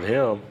songs with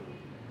him.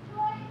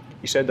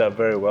 You said that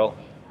very well.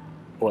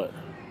 What?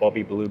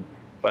 Bobby Blue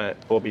Bland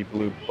Band. Bobby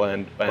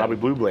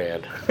Blue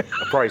Bland. I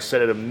probably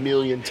said it a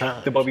million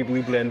times. The Bobby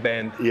Blue Bland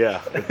Band. Yeah.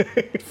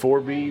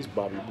 4 B's,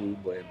 Bobby Blue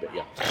Bland. But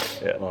yeah.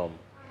 Yeah.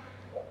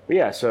 But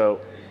yeah, so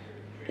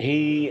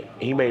he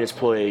made us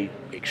play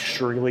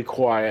extremely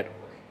quiet,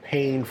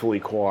 painfully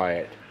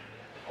quiet,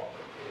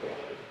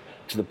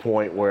 to the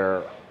point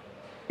where,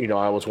 you know,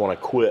 I always want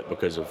to quit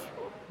because of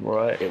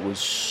Right. it was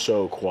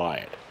so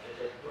quiet.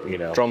 You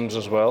know. Drums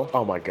as well.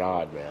 Oh my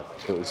God, man!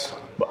 It was.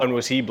 And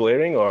was he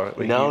blaring or?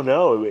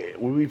 No.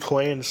 We'd be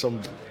playing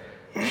some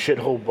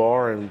shithole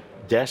bar in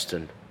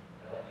Destin,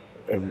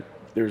 and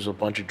there's a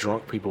bunch of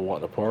drunk people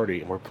wanting to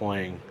party, and we're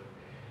playing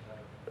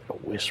a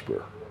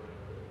whisper.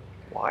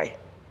 Why?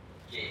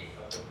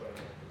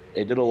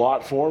 It did a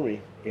lot for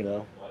me, you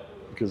know,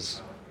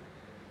 because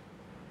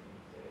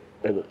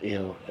you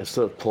know,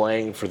 instead of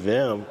playing for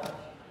them,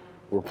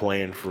 we're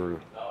playing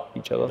for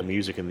Each other. the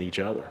music and each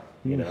other,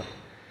 you know.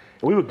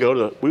 And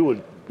we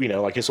would, you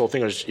know, like his whole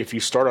thing was, if you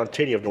start on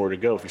 10, you have nowhere to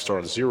go. If you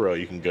start on 0,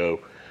 you can go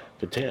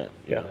to 10.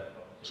 Yeah.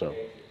 So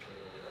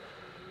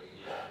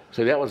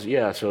that was,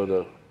 yeah,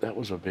 so that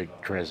was a big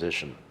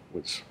transition,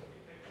 was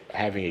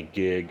having a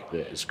gig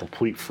that is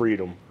complete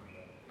freedom,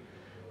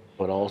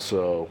 but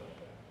also,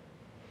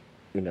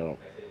 you know,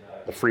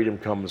 the freedom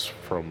comes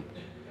from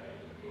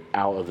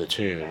out of the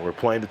tune. We're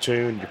playing the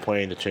tune, you're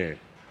playing the tune,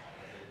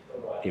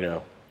 you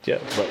know. Yeah.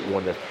 But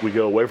when we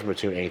go away from the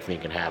tune, anything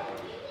can happen.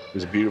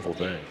 It's a beautiful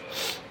thing,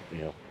 you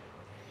know.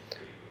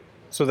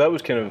 So that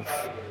was kind of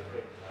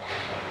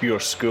your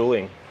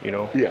schooling, you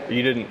know. Yeah.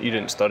 You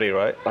didn't study,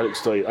 right? I didn't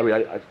study. I mean,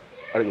 I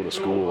didn't go to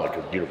school like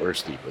a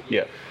university, but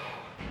Yeah.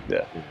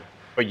 Yeah.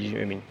 But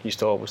you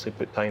still obviously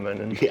put time in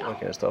and Yeah. that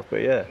kind of stuff.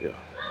 But yeah. yeah.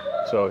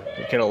 So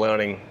you're kind of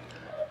learning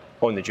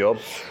on the job.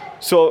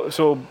 So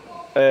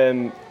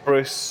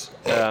Bruce,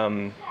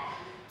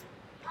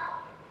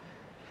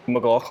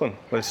 McLaughlin.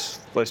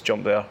 Let's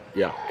jump there.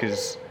 Yeah.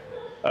 Because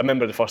I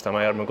remember the first time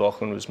I heard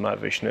McLaughlin was Matt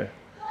Vishnu,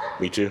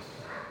 Me too.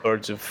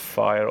 Birds of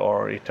Fire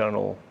or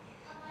Eternal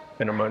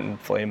Intermountain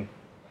Flame.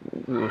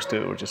 Those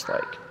two were just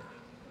like,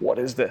 what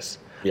is this?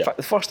 Yeah. In fact,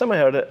 the first time I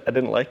heard it, I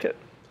didn't like it.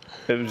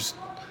 It was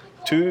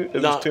too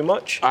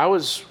much.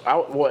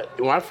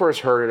 When I first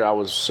heard it, I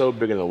was so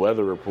big in the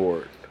Weather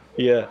Report,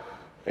 Yeah.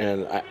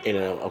 and when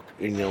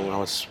I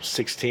was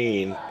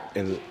 16,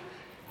 and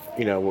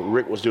you know what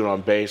Rick was doing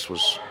on bass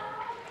was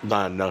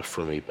not enough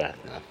for me back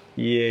then.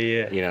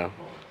 Yeah. You know,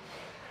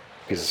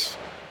 because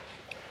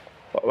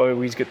Well,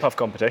 we've got tough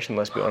competition,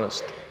 let's be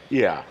honest.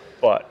 yeah,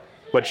 But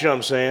but you know what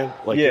I'm saying?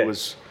 Like Yeah. it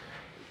was,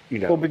 you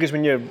know. well, because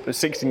when you're a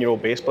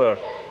 16-year-old bass player,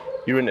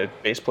 you're into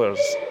bass players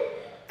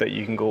that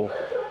you can go.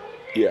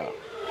 Yeah.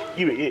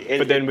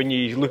 But then when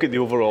you look at the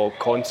overall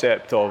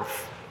concept of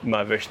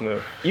Matt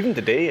Vishnu, even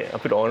today, I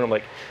put it on, I'm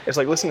like, it's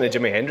like listening to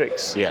Jimi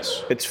Hendrix.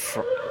 Yes. It's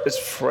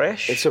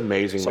fresh. It's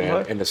amazing, somehow.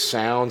 man. And the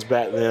sounds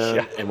back then,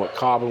 Yeah. and what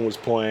Cobbin was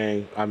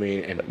playing. I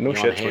mean, and No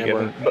Jan shits were Hammer.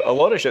 given. But a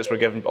lot of shits were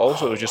given, but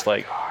also it was just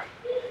like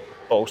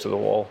balls to the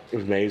wall. It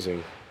was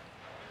amazing.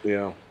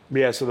 Yeah.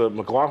 Yeah, so the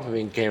McLaughlin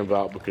thing came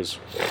about because,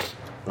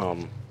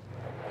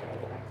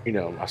 you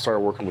know, I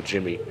started working with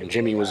Jimmy, and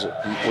Jimmy was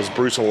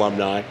Bruce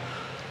alumni.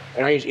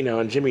 And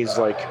and Jimmy's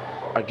like,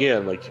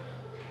 again, like,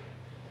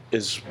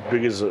 as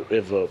big as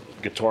if a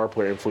guitar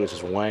player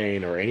influences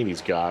Wayne or any of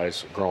these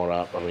guys growing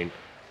up. I mean,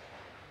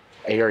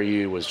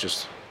 ARU was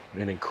just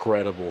an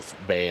incredible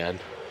band.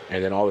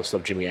 And then all this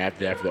stuff Jimmy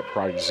after that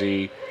Project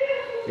Z,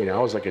 you know,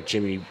 I was like a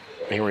Jimmy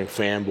Herring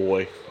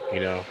fanboy,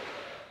 you know.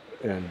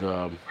 And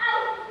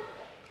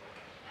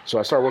so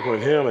I started working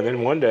with him, and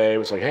then one day it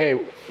was like, hey,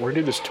 we're gonna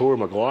do this tour with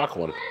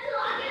McLaughlin.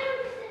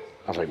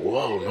 I was like,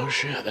 whoa, no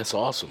shit, that's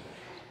awesome.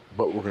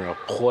 But we're gonna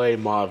play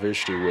Ma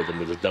Vishnu with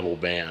him as a double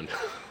band.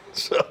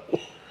 So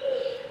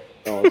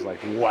I was like,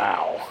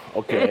 wow,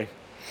 okay.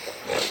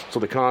 So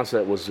the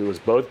concept was it was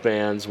both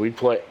bands. We'd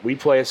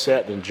play a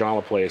set, then John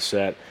would play a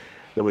set.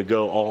 Then we'd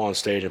go all on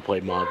stage and play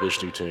Ma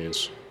Vishnu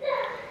tunes.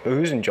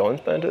 Who's in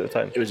John's band at the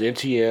time? It was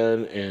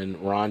NTN and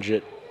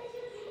Ranjit,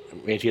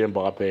 NTN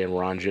Mbappe and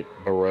Ranjit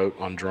Barot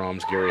on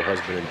drums, Gary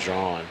Husband and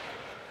John.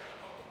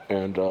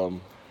 And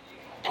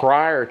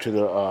prior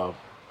to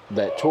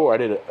that tour,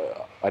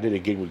 I did a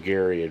gig with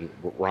Gary and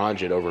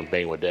Ranjit over in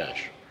Bangladesh,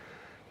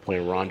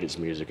 playing Ranjit's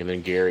music, and then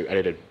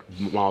I did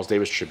a Miles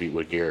Davis tribute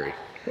with Gary.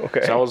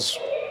 Okay. So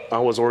I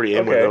was already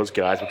in with Okay. those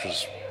guys, which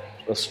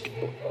was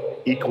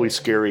equally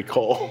scary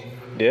call.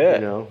 Yeah.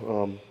 You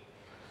know,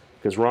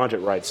 because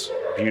Ranjit writes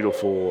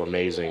beautiful,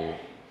 amazing,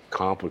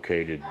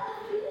 complicated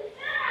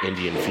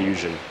Indian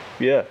fusion,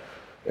 Yeah.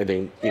 and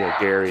then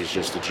Gary's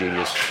just a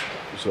genius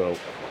So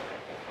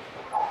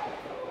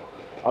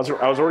I was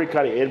already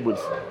kind of in with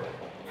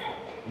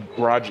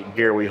Roger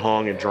Gear. We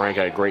hung and drank.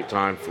 I had a great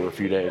time for a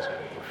few days.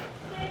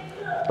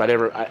 But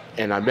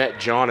I met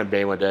John in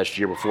Bangladesh the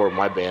year before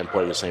my band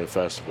played the same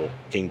festival,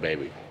 King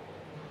Baby.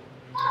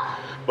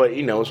 But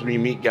you know, so when you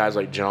meet guys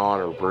like John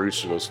or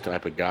Bruce or those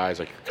type of guys,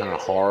 like you're kind of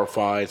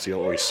horrified, so you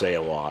don't really say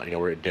a lot. You know,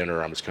 we're at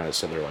dinner, I'm just kind of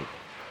sitting there like,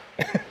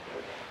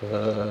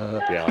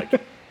 yeah,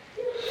 like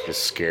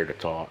just scared to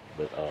talk.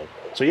 But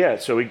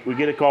so we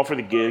get a call for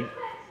the gig.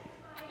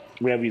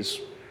 We have these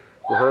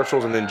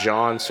rehearsals, and then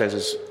John sends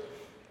us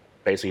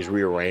basically he's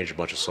rearranged a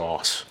bunch of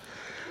songs.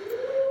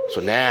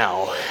 So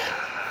now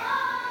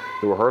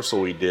the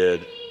rehearsal we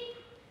did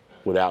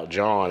without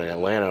John in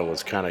Atlanta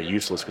was kind of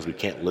useless because we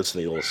can't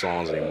listen to the old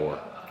songs anymore.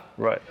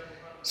 Right.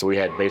 So we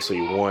had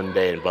basically one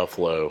day in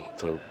Buffalo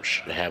to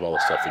have all the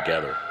stuff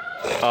together.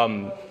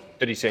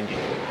 Did he send you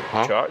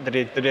Huh? chart? Did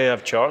he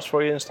have charts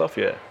for you and stuff?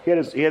 Yeah. He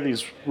had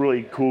these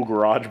really cool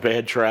garage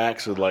band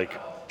tracks with like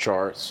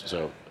charts.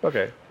 So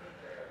Okay.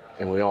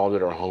 and we all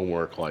did our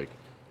homework like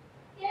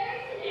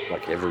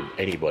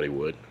anybody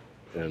would,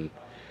 and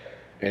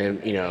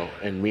you know,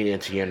 and me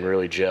and Etienne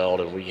really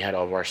gelled, and we had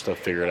all of our stuff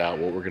figured out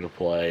what we're gonna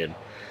play,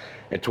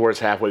 and towards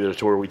halfway through the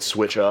tour we'd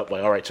switch up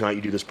like, all right, tonight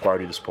you do this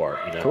part, you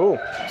know. Cool.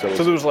 So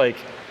So there was like,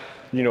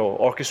 you know,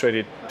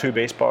 orchestrated 2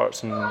 bass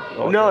parts and all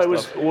that No, kind it of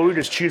was stuff. well, we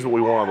just choose what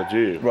we wanted to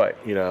do, Right.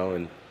 You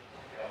know,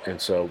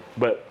 and so,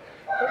 but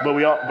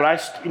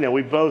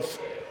we both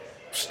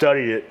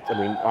studied it. I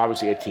mean,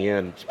 obviously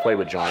Etienne played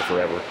with John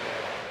forever.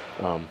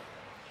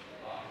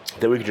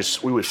 That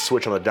we would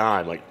switch on a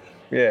dime, like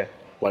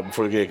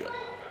before the gig.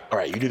 All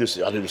right, you do this,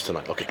 I'll do this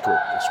tonight. Okay, cool.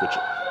 Let's switch it.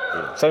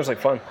 You know, Sounds like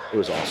fun. it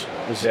was awesome.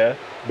 It was Yeah.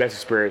 the best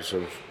experience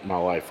of my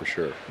life for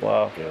sure.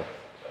 Wow. You know,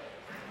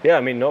 Yeah,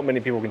 I mean, not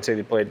many people can say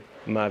they played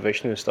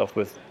Mahavishnu stuff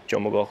with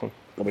John McLaughlin.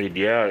 I mean,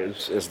 yeah,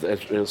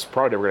 it's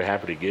probably never gonna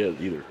happen again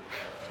either.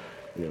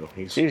 You know,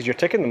 Jeez, you're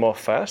ticking them off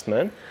fast,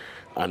 man.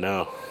 I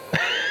know.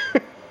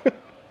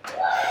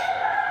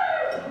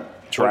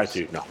 Try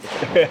to. No.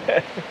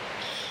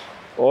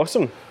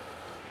 Awesome.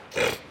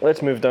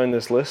 Let's move down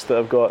this list that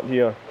I've got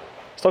here.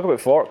 Let's talk about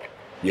Fork.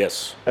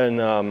 Yes.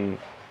 And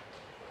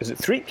is it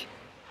Threek?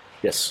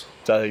 Yes.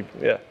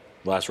 Yeah,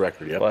 Last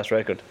record, yeah. last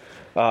record.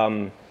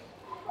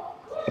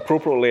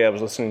 Appropriately, I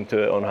was listening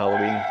to it on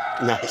Halloween.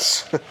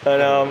 Nice.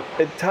 And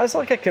it has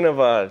like a kind of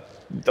a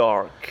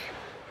darker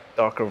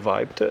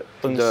vibe to it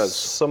than does.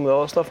 some of the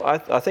other stuff.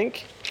 I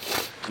think.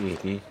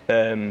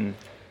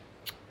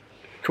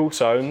 Cool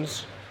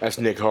sounds. That's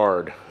Nick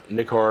Hard.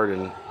 Nick Hard,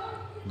 and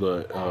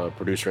the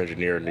producer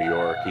engineer in New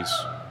York. He's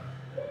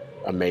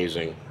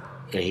amazing.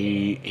 And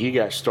he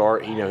got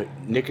started. You know,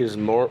 Nick is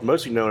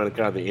mostly known in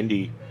kind of the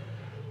indie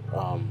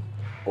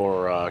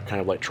or kind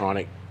of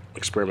electronic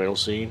experimental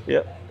scene.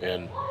 Yep.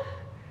 And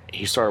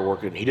he started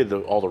working. He did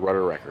all the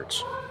Rudder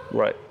records.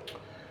 Right.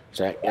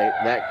 So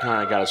that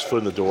kind of got his foot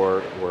in the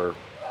door where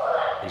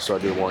he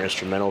started doing more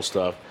instrumental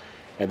stuff,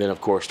 and then of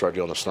course started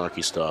doing the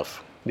snarky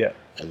stuff, Yeah.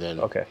 and then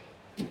Okay.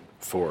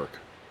 Fork.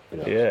 You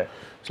know. Yeah.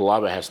 So a lot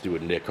of it has to do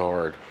with Nick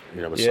Hard.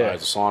 You know,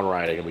 besides the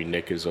songwriting, I mean,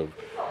 Nick is a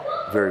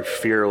very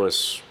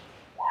fearless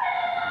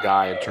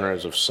guy in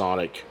terms of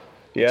sonic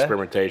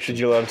experimentation. Did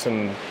you learn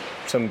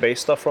some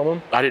bass stuff from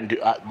him I didn't do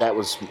that.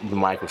 Was the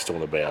mic was still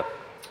in the band?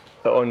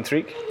 on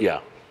Threek? Yeah,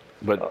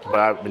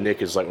 but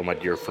Nick is like one of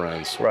my dear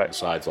friends. Right.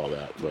 Besides all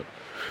that, but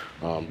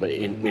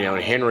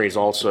Henry's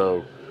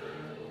also,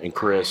 and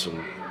Chris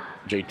and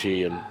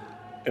JT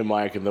and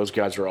Mike and those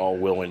guys are all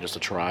willing just to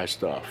try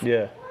stuff.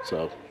 Yeah.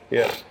 So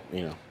Yeah.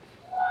 you know,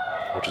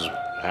 which is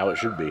how it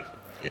should be.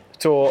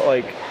 So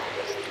like,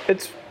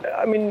 it's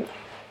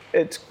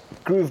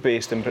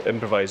groove-based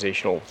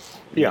improvisational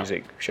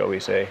music, shall we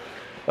say?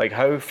 Like,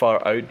 how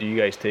far out do you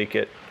guys take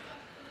it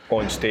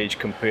on stage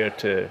compared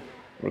to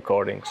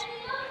recordings?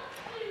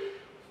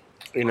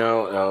 You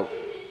know,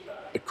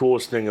 the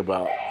coolest thing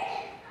about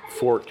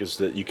Fork is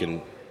that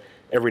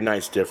every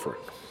night's different.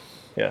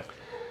 Yeah.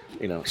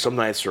 You know, some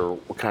nights we're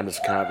kind of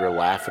we're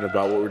laughing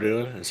about what we're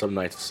doing, and some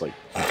nights it's like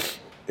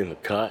in the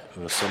cut,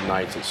 and some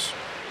nights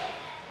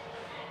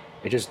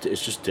it's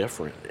just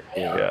different.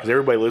 You know, because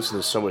everybody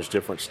listens to so much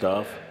different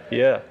stuff.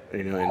 Yeah.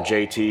 You know, and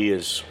JT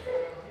is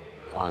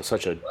on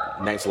such a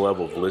next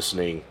level of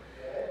listening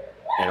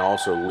and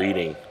also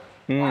leading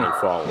and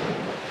following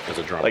as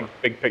a drummer.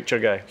 Like big picture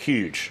guy.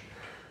 Huge.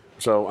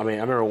 So, I mean,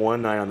 I remember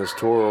one night on this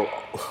tour,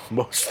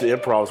 most of the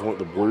improvs went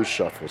to blues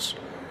shuffles.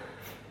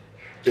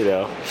 You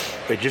know,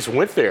 they just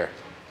went there.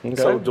 Okay.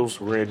 So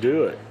we're going to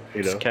do it,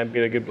 you know. Just can't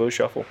beat a good blues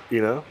shuffle.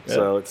 You know? Yeah.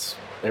 So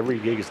every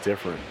gig is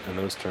different in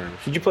those terms.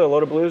 Did you play a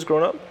lot of blues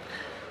growing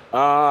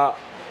up?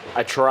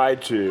 I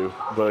tried to,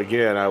 but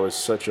again, I was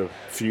such a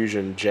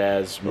fusion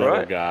jazz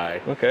metal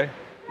guy. Okay.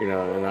 You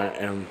know,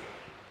 and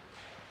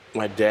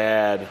my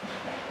dad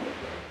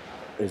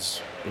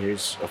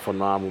he's a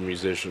phenomenal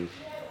musician.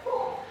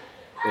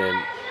 And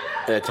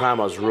at the time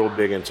I was real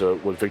big into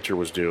what Victor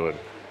was doing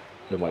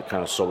and like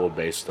kind of solo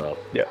bass stuff.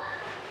 Yeah.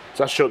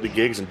 So I show up to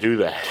gigs and do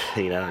that,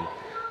 you know.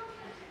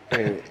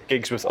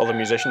 Gigs with other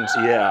musicians.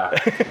 Yeah,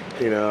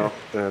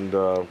 and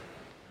I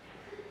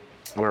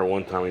remember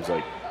one time he's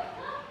like,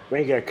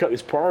 "Man, you gotta cut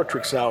these power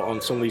tricks out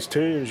on some of these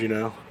tunes, and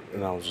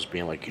I was just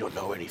being like, "You don't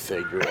know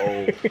anything. You're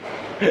old."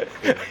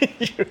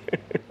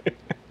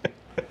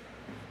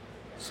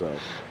 So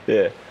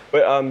yeah,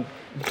 but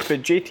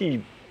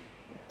JT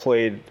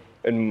played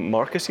in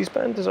Marcus's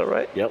band, is that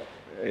right? Yep.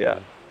 Yeah.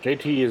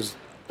 JT is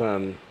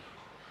done.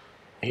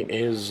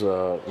 His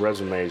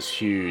resume is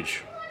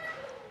huge,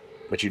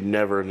 but you'd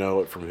never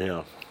know it from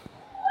him,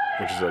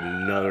 which is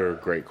another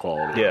great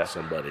quality of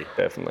somebody.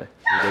 Definitely.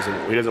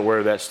 He doesn't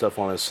wear that stuff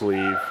on his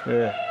sleeve.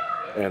 Yeah.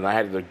 And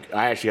I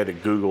actually had to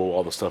Google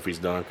all the stuff he's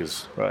done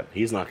because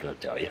he's not going to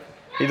tell you.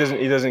 He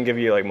doesn't give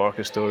you like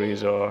Marcus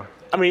stories or.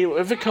 I mean,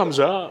 if it comes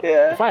up,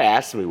 Yeah. if I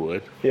asked him, he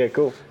would. Yeah,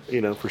 cool.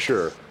 For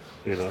sure.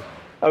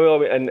 I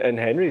mean, and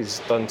Henry's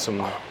done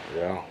some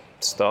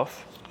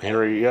stuff.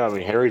 Henry's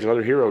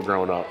another hero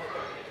growing up.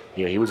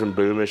 He was in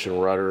Boomish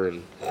and Rudder,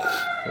 and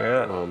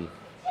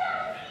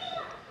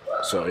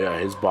so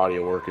his body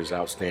of work is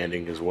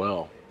outstanding as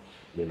well.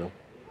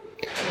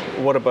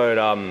 What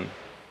about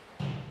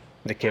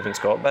the Kevin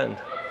Scott band?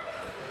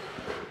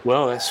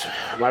 Well, that's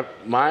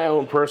my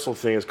own personal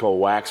thing is called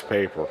Wax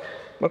Paper.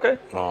 Okay.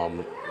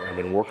 I've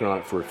been working on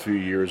it for a few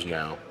years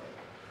now.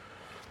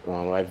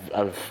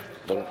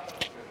 The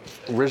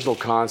original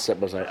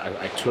concept was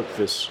I took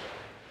this,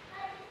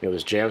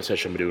 this jam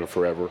session I've been doing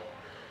forever,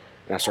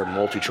 and I started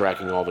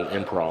multi-tracking all the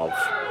improv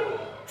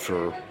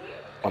for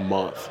a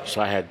month.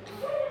 So I had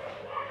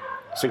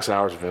 6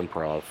 hours of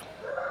improv.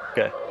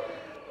 Okay.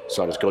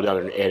 So I just go down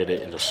there and edit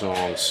it into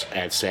songs,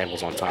 add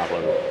samples on top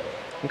of it.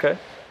 Okay.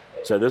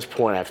 So at this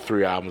point, I have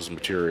 3 albums of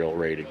material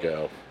ready to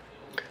go.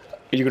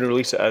 Are you going to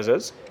release it as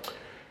is?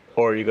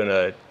 Or are you going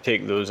to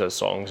take those as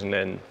songs and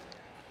then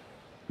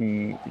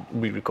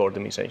re-record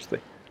them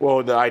essentially?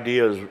 Well, the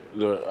idea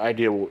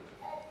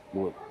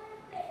what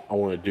I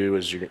want to do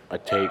is I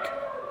take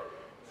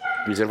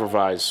these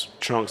improvised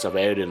chunks I've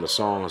edited in the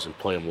songs and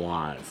play them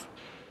live.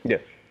 Yeah.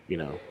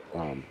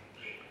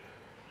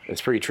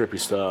 It's pretty trippy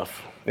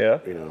stuff. Yeah.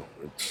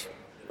 It's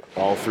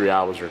all 3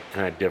 albums are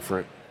kind of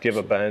different. Do you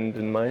have a band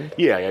in mind?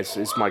 Yeah,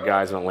 it's my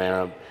guys in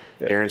Atlanta.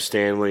 Yeah. Aaron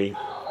Stanley,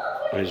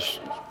 his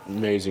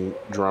amazing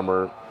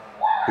drummer,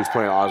 who's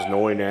playing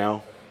Osnoy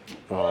now.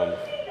 And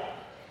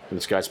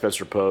this guy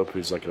Spencer Pope,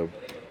 who's like a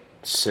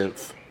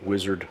synth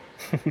wizard.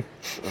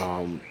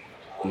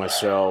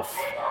 Myself.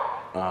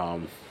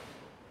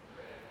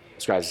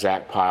 This guy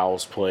Zach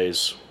Piles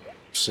plays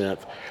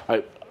synth.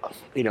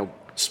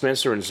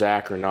 Spencer and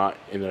Zach are not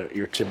in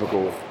your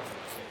typical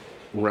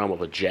realm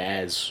of a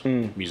jazz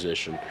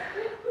musician,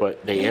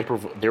 but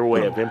their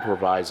way of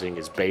improvising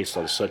is based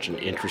on such an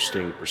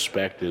interesting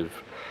perspective.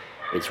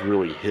 It's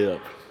really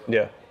hip.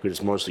 Yeah. Because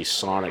it's mostly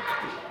sonic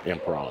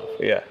improv.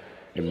 Yeah.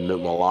 And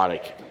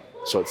melodic.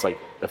 So it's like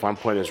if I'm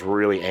playing this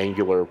really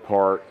angular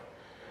part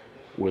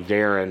with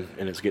Darren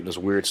and it's getting this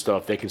weird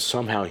stuff, they can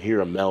somehow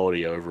hear a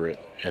melody over it,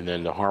 and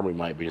then the harmony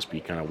might just be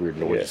kind of weird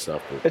noisy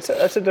stuff. But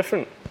it's a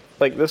different,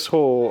 like this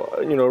whole,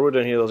 I wrote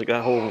down here, there's like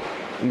that whole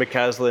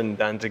McCaslin,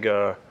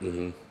 Danziger,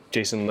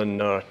 Jason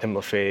Lindner, Tim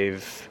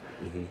LaFave,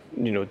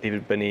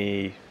 David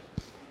Binney,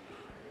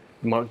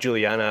 Mark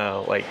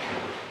Juliana, like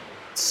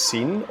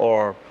scene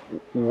or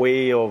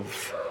way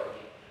of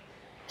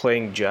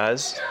playing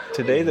jazz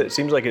today that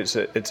seems like it's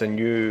a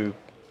new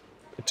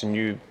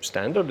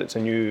standard, it's a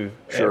new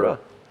era,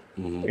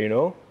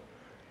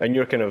 and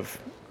you're kind of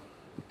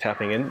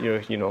tapping in,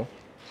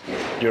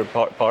 you're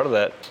part of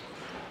that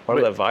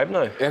vibe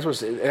now.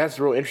 That's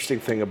the real interesting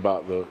thing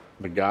about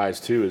the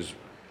guys too is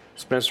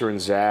Spencer and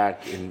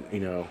Zach and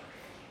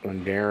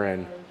and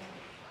Darren,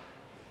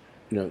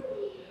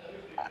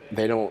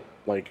 they don't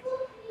like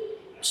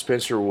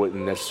Spencer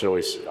wouldn't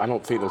necessarily. I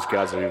don't think those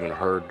guys have even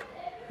heard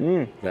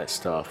that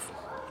stuff.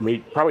 I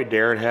mean, probably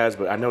Darren has,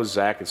 but I know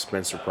Zach and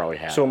Spencer probably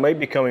have. So it might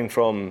be coming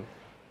from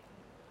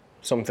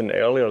something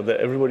earlier that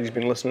everybody's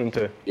been listening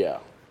to. Yeah,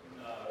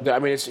 I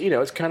mean,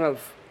 it's kind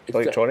of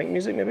electronic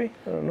music, maybe.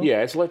 I don't know.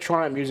 Yeah, it's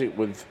electronic music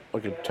with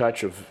like a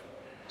touch of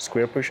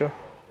Square Pusher.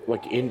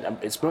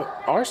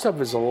 Our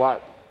stuff is a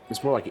lot.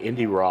 It's more like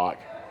indie rock.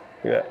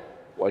 Yeah.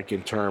 Like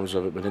in terms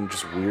of it, but then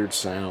just weird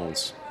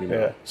sounds.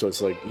 Yeah. So it's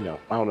like I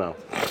don't know.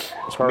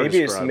 It's hard maybe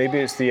to describe. Maybe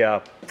it's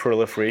the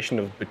proliferation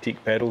of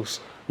boutique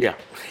pedals. Yeah,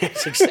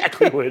 it's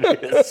exactly what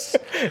it is.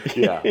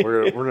 Yeah,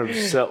 we're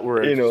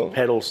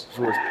pedal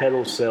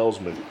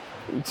salesmen.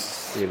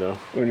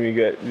 When we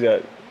get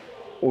that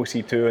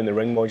OC2 and the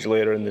ring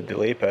modulator and the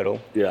delay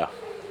pedal. Yeah.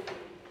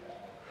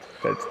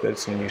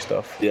 That's some new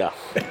stuff. Yeah.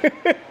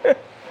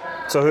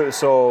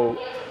 So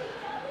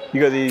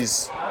you got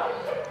these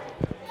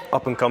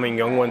up and coming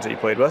young ones that you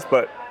played with,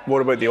 but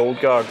what about the old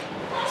guard?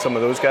 Some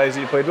of those guys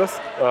that you played with?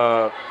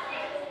 Well,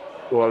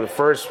 the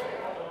first,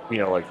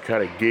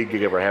 kind of gig I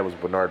ever had was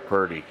Bernard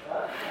Purdie.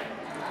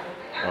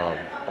 I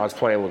was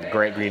playing with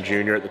Grant Green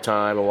Jr. at the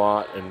time a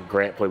lot, and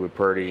Grant played with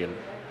Purdie, and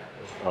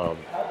I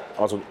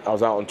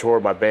was out on tour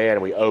with my band,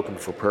 and we opened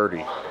for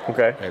Purdie.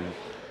 Okay. And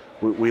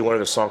we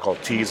learned a song called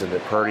Teasin'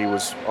 that Purdy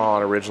was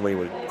on originally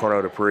with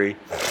Corneau Dupree.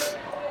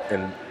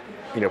 And,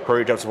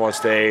 Purdy jumps up on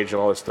stage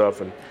and all this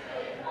stuff and,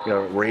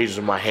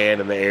 raises my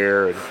hand in the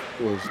air and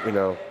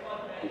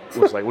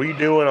was like, what are you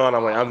doing on?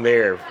 I'm like, I'm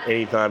there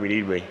anytime you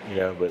need me,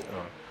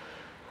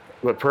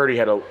 But Purdy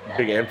had a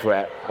big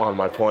impact on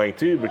my playing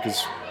too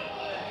because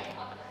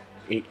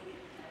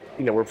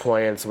we're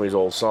playing some of these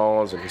old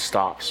songs and he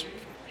stops,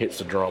 hits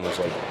the drum, and is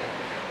like,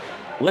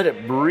 let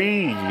it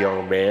breathe,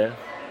 young man,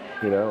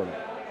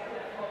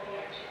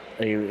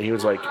 And he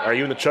was like, are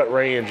you in the Chuck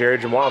Rainey and Jerry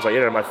Jamal? I was like, yeah,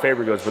 they're my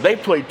favorite. He goes, but they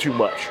played too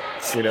much,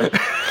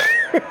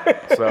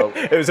 So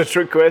it was a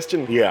trick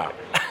question. Yeah.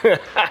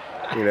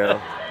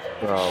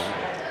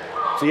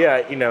 So yeah,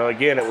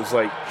 again, it was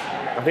like,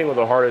 I think one of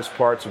the hardest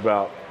parts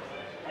about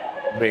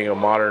being a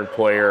modern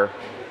player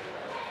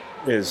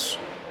is,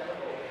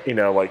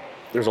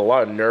 there's a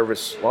lot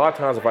of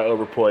times if I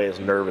overplay, it's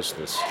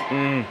nervousness.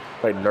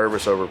 Like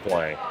nervous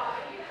overplaying.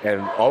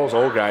 And all those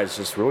old guys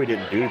just really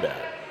didn't do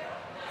that.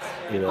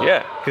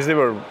 Yeah, because they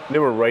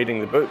were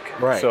writing the book.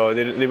 Right. So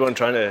they weren't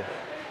trying to,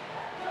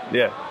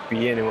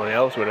 be anyone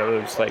else or whatever.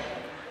 It was like,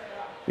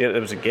 it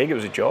was a gig, it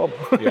was a job.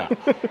 Yeah.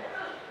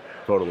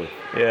 Totally.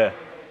 Yeah.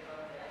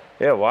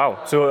 Yeah,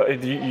 wow. So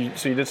you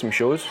did some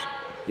shows?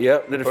 Yeah,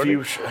 we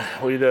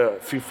did a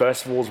few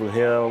festivals with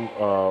him,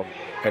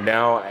 and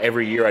now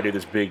every year I do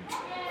this big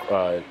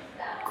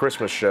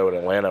Christmas show in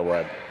Atlanta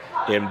where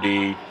I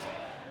MD,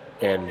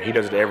 and he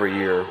does it every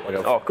year.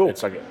 Cool.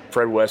 It's like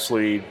Fred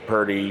Wesley,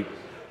 Purdy,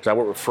 because I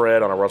worked with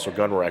Fred on a Russell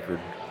Gunn record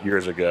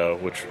years ago,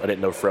 which I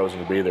didn't know Fred was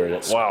going to be there.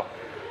 Wow.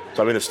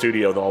 So I'm in the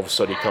studio, and all of a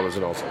sudden he comes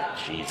in, and I was like,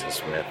 Jesus,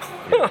 man.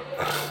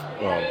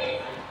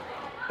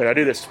 And I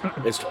do this,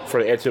 it's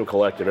for the Edfield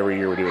Collective. Every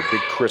year we do a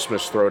big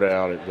Christmas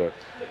throwdown at the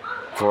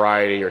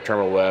Variety or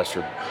Terminal West,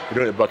 or we're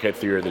doing it at Buckhead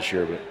Theater this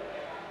year, but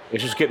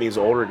it's just getting these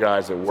older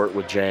guys that work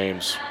with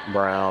James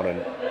Brown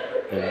and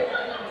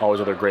all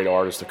these other great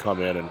artists to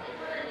come in. And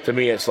to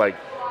me, it's like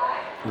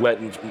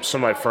letting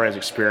some of my friends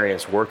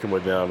experience working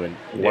with them and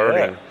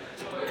learning.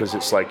 Because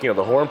it's like, the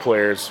horn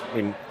players,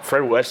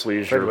 Fred Wesley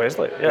is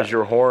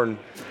your horn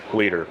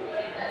leader.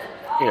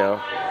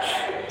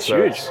 It's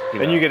huge.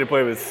 And you get to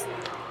play with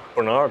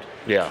Bernard.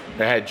 Yeah.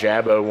 I had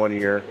Jabbo one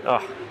year.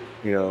 Oh.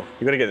 You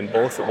got to get them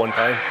both at one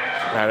time.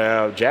 I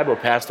know. Jabbo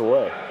passed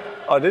away.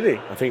 Oh, did he?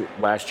 I think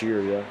last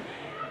year, yeah.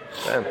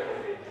 Damn.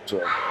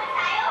 So.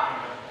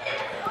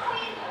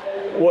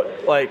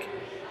 What, like,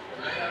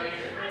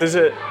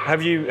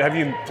 have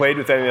you played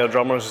with any other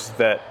drummers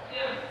that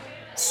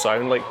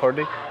sound like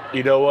Purdy?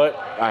 You know what?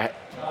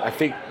 I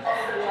think,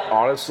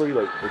 honestly,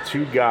 like, the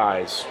two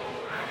guys,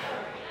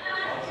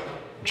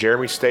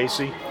 Jeremy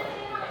Stacey.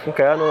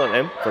 Okay, I know that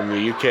name. From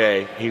the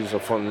UK. He's a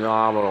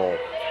phenomenal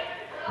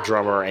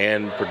drummer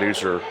and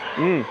producer.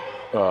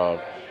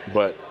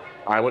 But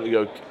I went to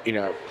go,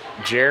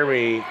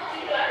 Jeremy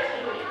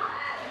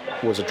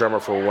was a drummer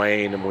for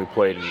Wayne, and we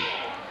played in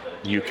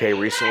the UK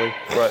recently.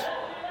 Right.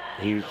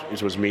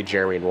 It was me,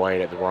 Jeremy, and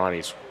Wayne at the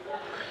Ronnie's.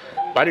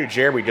 I knew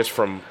Jeremy just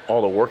from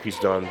all the work he's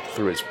done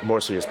through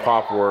mostly his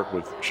pop work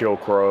with Chill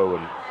Crow,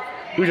 and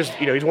he was just,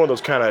 he's one of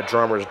those kind of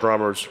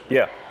drummers.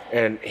 Yeah.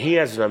 And he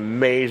has an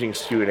amazing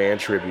student and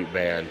tribute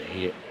band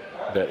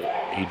that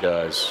he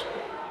does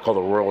called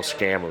the Royal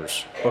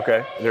Scammers.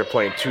 Okay. They're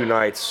playing 2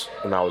 nights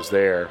when I was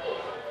there.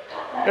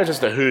 It's just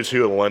the who's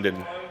who of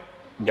London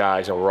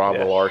guys. Rob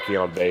Malarkey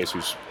on bass,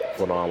 who's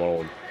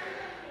phenomenal.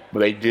 But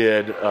they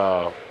did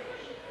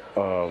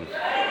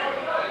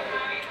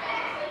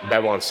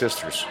Babylon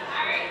Sisters.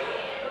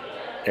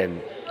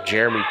 And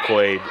Jeremy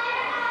played,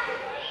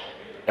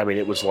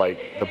 it was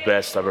like the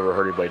best I've ever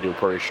heard anybody do a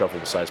Purdy shuffle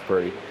besides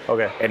Purdy.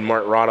 Okay. And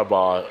Mark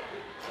Rodabaugh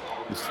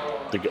is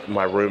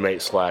my roommate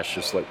 /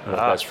 just like my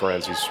best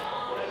friends. He's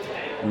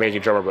an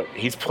amazing drummer, but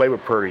he's played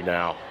with Purdy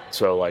now.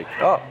 So like.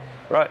 Oh,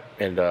 right.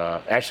 And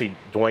actually,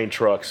 Dwayne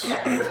Trucks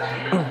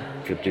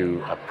could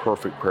do a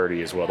perfect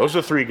Purdy as well. Those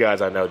are the 3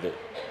 guys I know that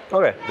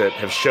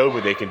have showed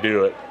me they can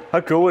do it. How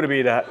cool would it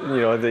be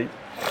to,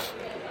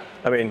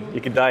 you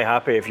could die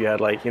happy if you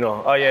had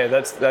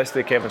that's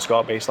the Kevin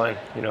Scott bass line,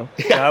 You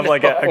have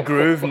like a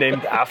groove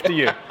named after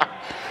you.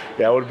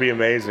 That would be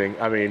amazing.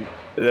 That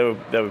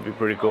would be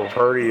pretty cool.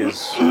 Purdy is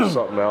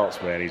something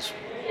else, man.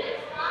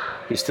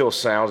 He still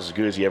sounds as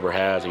good as he ever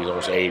has. He's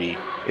almost 80.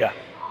 Yeah.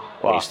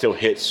 Wow. He still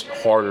hits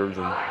harder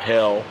than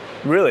hell.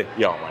 Really?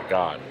 Yeah, oh my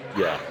God.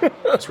 Yeah.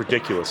 It's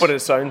ridiculous. But it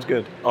sounds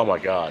good. Oh my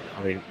God.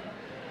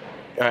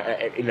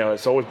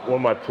 It's always one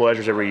of my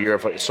pleasures every year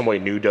if somebody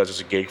new does as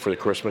a gig for the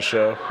Christmas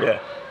show. Yeah.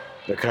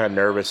 They're kind of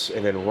nervous,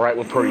 and then right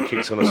when Purdy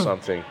kicks into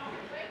something,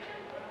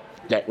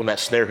 when that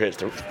snare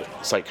hits,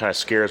 it's like kind of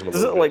scares them a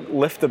little bit. Does it like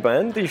lift the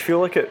band? Do you feel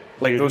like it,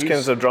 like those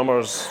kinds of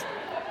drummers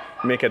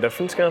make a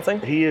difference kind of thing?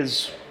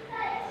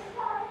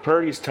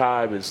 Purdy's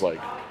time is like,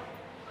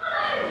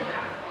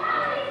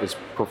 it's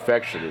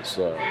perfection. It's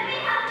an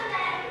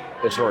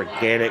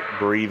organic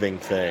breathing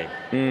thing.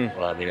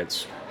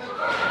 It's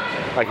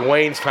like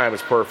Wayne's time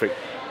is perfect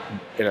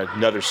in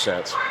another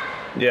sense.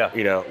 Yeah.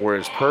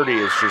 Whereas Purdy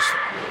is just,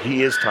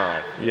 he is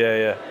time.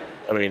 Yeah.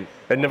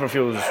 It never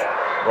feels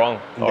wrong.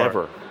 Or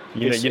Never.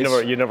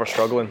 You're never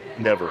struggling.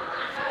 Never.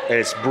 And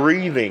it's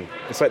breathing.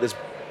 It's like this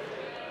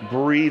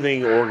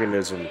breathing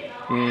organism.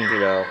 You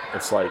know,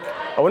 it's like,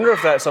 I wonder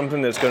if that's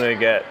something that's going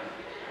to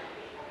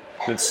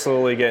that's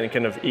slowly getting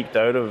kind of eked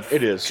out of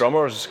It is.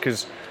 drummers,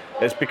 because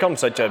it's become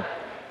such a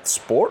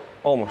sport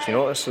almost, you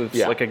know. It's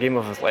Yeah. like a game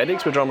of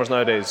athletics with drummers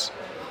nowadays.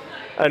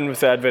 And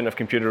with the advent of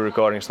computer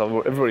recording stuff,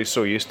 everybody's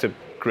so used to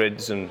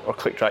grids or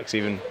click tracks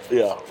even.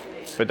 yeah.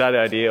 But that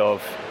idea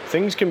of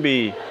things can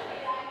be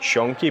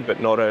shonky but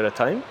not out of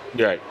time.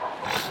 Right.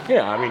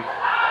 Yeah, I mean,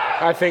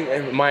 I think,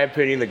 in my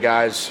opinion, the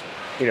guys,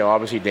 you know,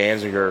 obviously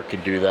Danziger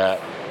can do that.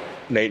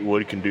 Nate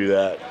Wood can do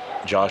that.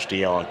 Josh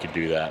Dion can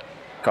do that.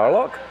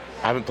 Carlock?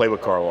 I haven't played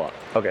with Carlock,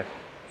 Okay.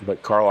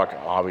 but Carlock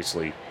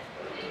obviously,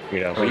 you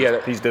know. But yeah,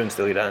 He's doing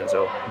Steely Dan,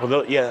 so.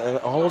 well, yeah, and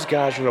all those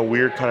guys are in a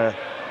weird kind of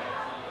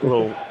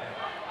little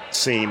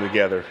scene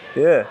together,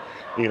 Yeah.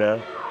 you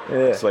know. Yeah.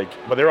 It's like,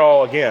 but they're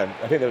all, again,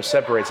 I think that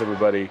separates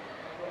everybody.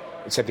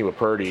 The same thing with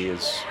Purdy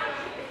is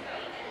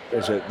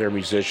that they're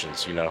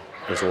musicians, you know,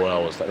 as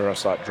well as they're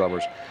not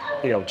drummers.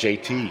 You know,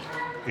 JT,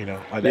 you know,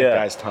 that Yeah.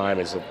 guy's time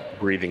is a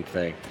breathing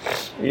thing.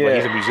 Yeah. But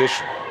he's a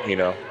musician, you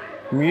know.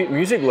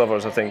 Music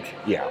lovers, I think.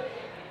 Yeah.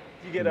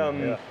 Do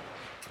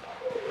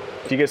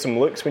you get some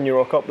looks when you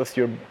rock up with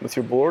your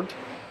board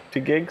to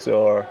gigs,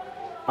 or?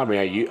 I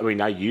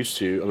mean, I used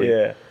to. I mean,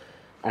 Yeah.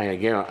 And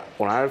again,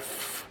 when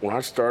I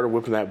started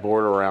whipping that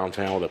board around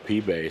town with a P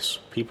bass,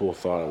 people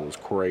thought it was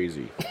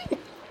crazy.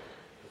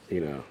 You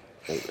know,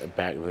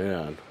 back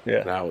then.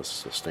 Yeah. That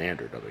was the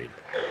standard. I mean,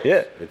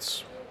 Yeah.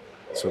 it's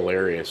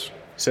hilarious.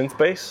 Synth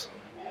bass.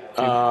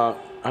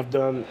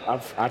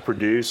 I've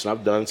produced and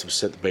I've done some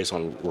synth bass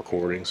on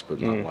recordings, but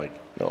not like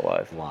Not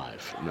live.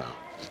 live. No.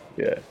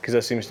 Yeah, because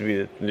that seems to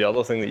be the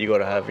other thing that you got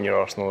to have in your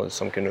arsenal is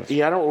some kind of.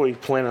 Yeah, I don't really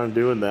plan on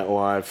doing that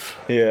live.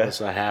 Yeah.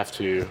 Unless I have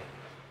to.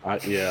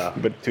 Yeah.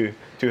 But two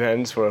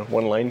hands for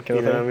one line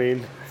kind You of know thing.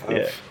 what I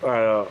mean?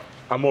 Yeah.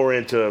 I'm more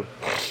into,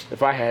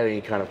 if I had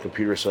any kind of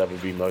computer setup, it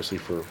would be mostly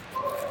for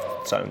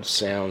Sounds.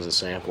 sounds and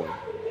sampling.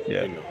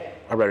 Yeah. You know,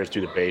 I'd rather just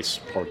do the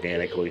bass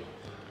organically,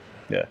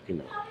 Yeah.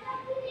 you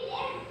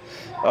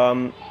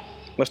know.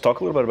 Let's talk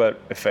a little bit about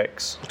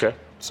effects. Okay.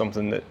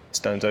 Something that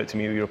stands out to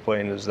me when you're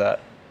playing is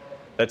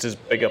that's as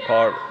big a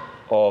part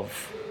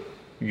of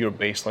your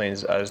bass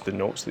lines as the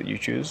notes that you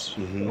choose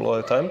a lot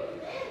of the time.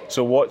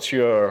 So what's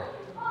your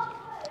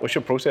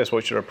process?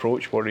 What's your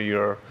approach? What are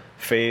your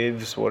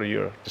faves? What are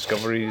your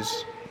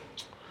discoveries?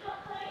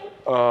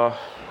 Well,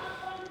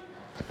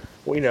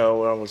 you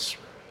know,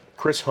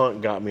 Chris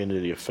Hunt got me into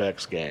the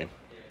effects game.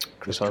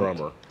 Chris Hunt.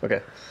 drummer,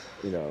 Okay.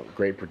 you know,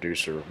 great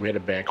producer. We had a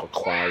band called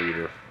Cloud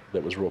Eater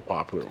that was real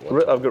popular. At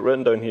one time. I've got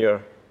written down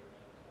here,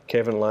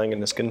 Kevin Lang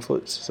and the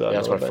Skinflutes. Is that That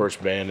was another my band?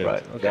 first band, and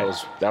Right, okay.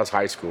 that was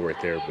high school right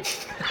there.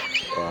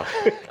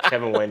 But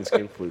Kevin Wayne and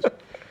Skinflutes. That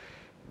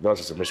was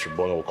just a Mr.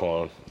 Bungle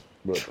clone,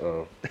 but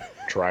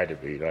tried to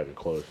be, not even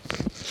close.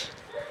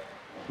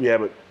 Yeah,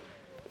 but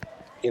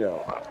you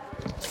know,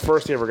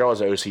 first thing I ever got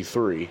was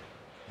OC3.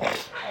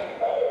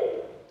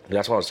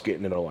 That's when I was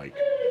getting into like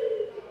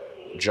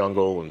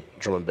jungle and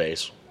drum and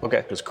bass. Okay.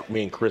 Because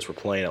me and Chris were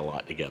playing a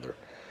lot together.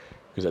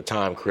 Because at the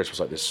time, Chris was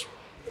like this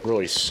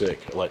really sick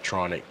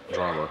electronic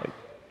drummer.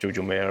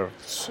 Jojo Mayer.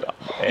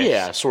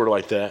 Yeah, sort of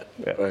like that.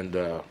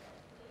 Yeah.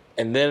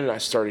 And then I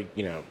started,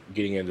 you know,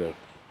 getting into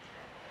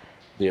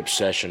the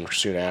obsession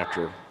soon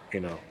after, you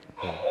know.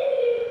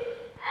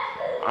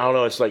 I don't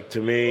know, it's like,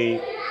 to me,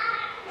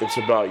 it's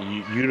about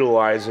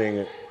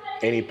utilizing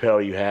any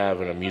pedal you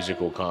have in a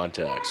musical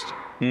context.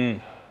 You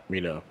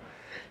know,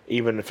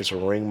 even if it's a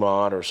ring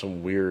mod or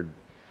some weird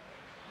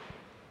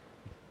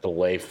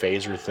delay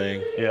phaser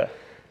thing, Yeah.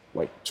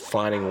 like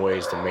finding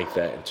ways to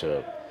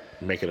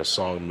make it a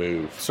song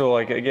move. So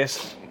like I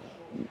guess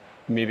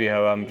maybe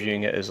how I'm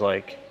viewing it is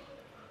like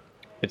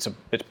it's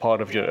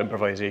part of your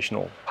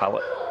improvisational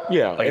palette.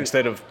 Yeah, Like and-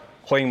 instead of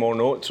playing more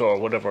notes or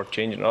whatever,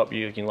 changing it up,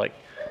 you can like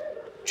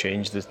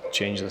change the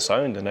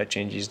sound, and that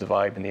changes the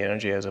vibe and the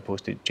energy as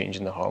opposed to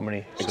changing the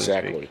harmony. So to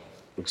speak.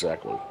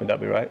 Exactly. Would that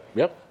be right?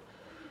 Yep.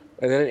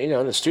 And then, you know,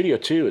 in the studio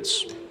too,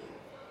 it's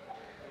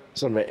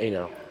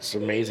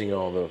amazing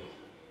all the,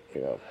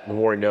 you know, the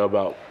more you know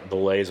about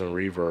delays and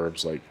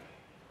reverbs, like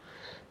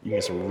you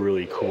get some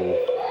really cool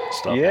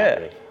stuff Yeah.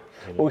 happening.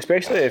 Well,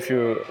 especially if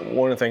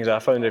one of the things I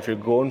found, if you're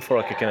going for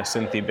like a kind of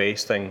synthy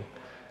bass thing,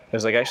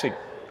 is like actually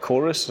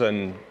chorus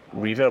and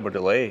reverb or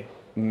delay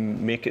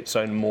make it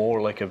sound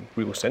more like a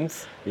real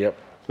synth Yep.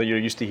 that you're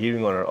used to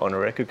hearing on a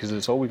record, because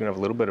it's always going to have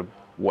a little bit of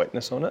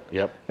wetness on it.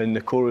 Yep. And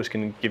the chorus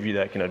can give you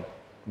that kind of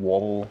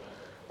wobble.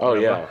 Oh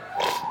whatever.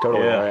 yeah.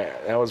 Totally. Yeah.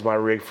 That was my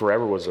rig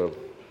forever, was a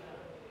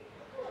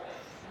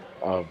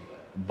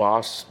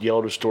Boss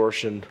Yellow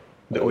Distortion.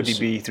 The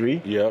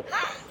ODB3. Yep.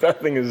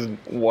 That thing is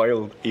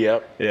wild.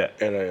 Yep. Yeah.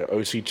 And a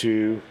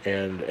OC2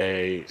 and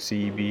a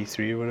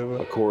CB3 or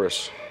whatever.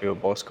 chorus. Your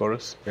boss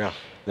chorus. Yeah.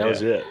 That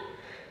was Yeah. it.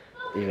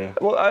 You know.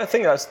 Well, I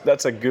think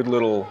that's a good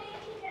little,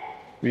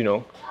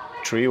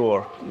 trio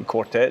or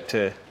quartet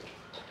to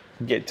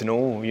get to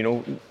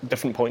know,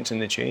 different points in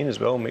the chain as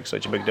well makes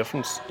such a big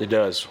difference. It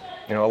does.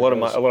 A lot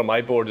of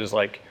my board is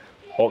like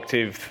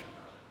octave,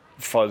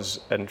 fuzz,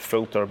 and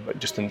filter, but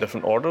just in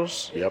different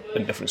orders. Yep.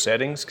 In different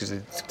settings because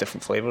it's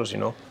different flavors,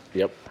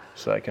 Yep.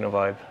 So that kind of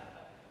vibe.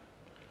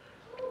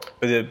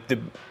 But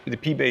the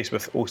P bass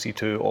with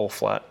OC2 all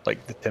flat,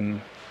 like the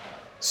Tim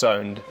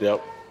sound.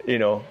 Yep.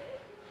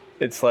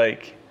 It's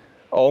like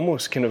I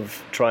almost kind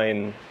of try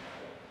and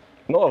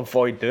not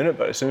avoid doing it,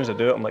 but as soon as I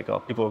do it, I'm like, oh,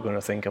 people are going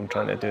to think I'm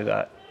trying to do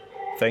that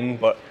thing.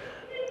 But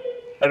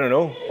I don't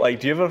know. Like,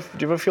 do you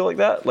ever feel like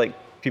that? Like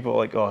people are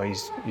like, oh,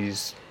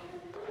 he's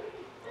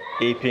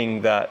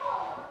aping that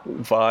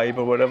vibe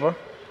or whatever.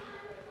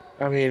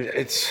 I mean,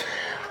 it's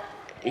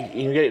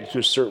you get to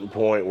a certain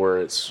point where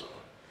it's.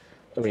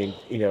 I mean,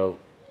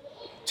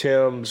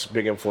 Tim's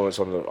big influence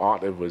on the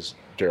octave was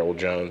Daryl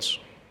Jones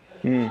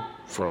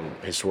from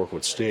his work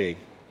with Sting,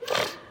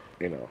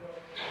 and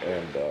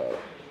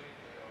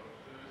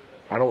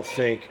I don't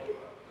think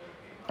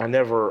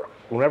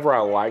whenever I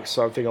like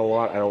something a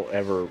lot, I don't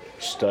ever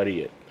study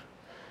it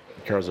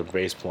in terms of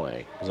bass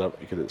playing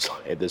because it's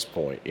at this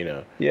point,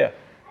 Yeah.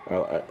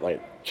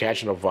 like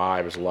catching a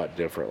vibe is a lot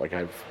different. Like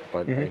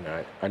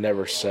I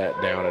never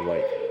sat down and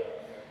like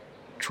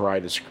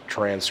tried to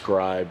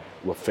transcribe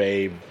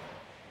LaFave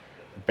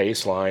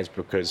bass lines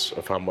because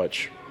of how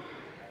much,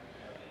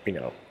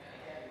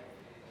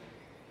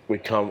 we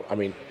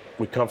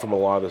come from a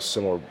lot of the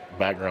similar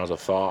backgrounds of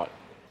thought,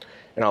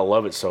 and I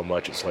love it so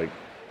much. It's like,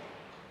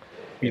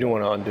 You don't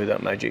want to undo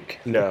that magic.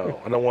 no,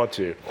 I don't want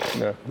to.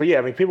 No. But yeah,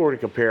 I mean, people were to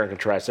compare and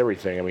contrast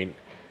everything. I mean,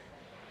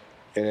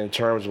 and in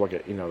terms of like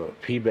the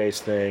P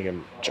bass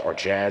thing or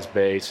jazz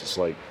bass, it's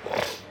like,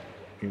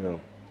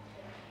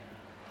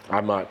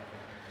 I'm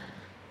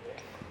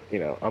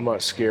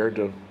not scared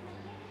to,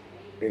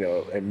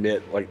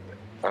 admit like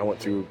I went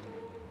through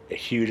a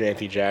huge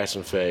Anthony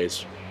Jackson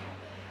phase.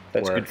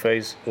 That's a good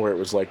phase. Where it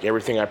was like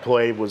everything I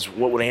played was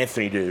what would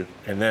Anthony do,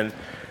 and then,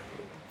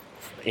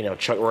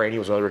 Chuck Rainey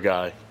was another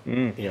guy.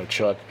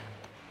 Chuck.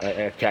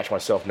 I catch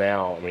myself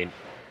now. I mean,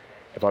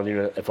 if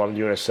I'm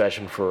doing a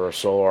session for a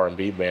soul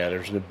R&B band,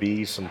 there's going to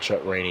be some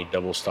Chuck Rainey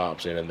double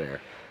stops in there,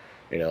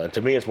 And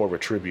to me, it's more of a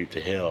tribute to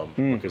him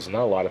because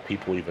not a lot of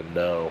people even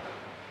know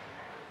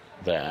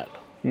that,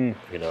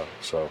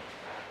 So,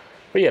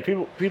 but yeah,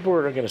 people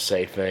are going to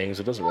say things.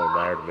 It doesn't really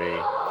matter to me.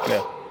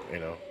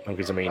 Yeah.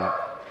 Because I mean,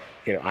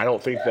 I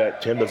don't think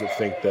that Tim doesn't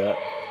think that.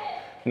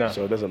 No.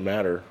 So it doesn't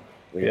matter.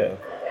 you Yeah. know.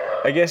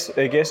 I guess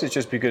it's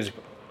just because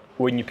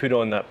when you put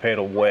on that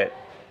pedal wet,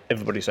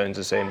 everybody sounds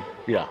the same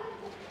Yeah.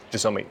 to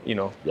some,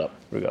 Yep.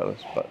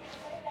 regardless. But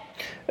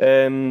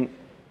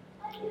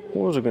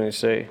what was I going to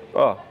say?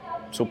 Oh,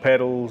 so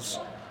pedals.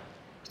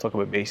 Let's talk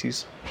about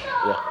basses.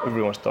 Yeah.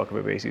 Everybody wants to talk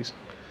about basses.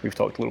 We've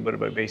talked a little bit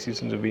about basses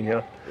since we've been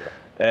here.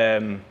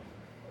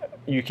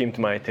 You came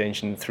to my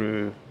attention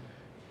through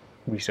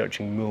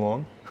researching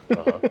Moulin.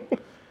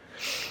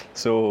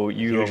 So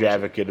you Huge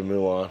advocate of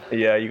Mulan.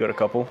 Yeah, you got a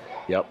couple.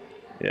 Yep.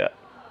 Yeah.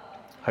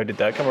 How did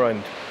that come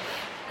around?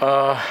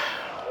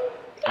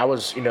 I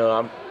was,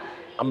 I'm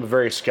a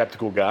very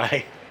skeptical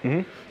guy.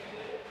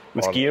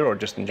 With On gear or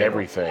just in general?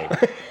 Everything.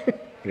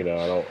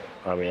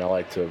 I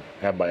like to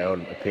have my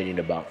own opinion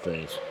about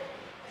things,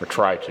 or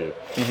try to.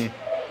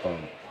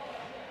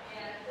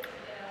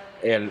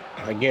 And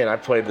again, I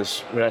played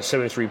this, that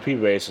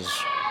 73P bass is,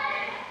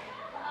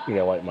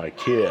 like my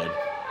kid.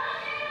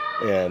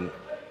 And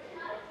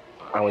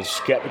I was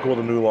skeptical of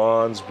the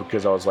Moulins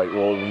because I was like,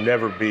 well, it'll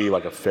never be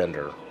like a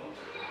Fender.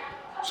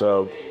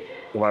 So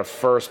when I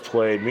first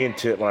played,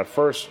 when I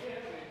first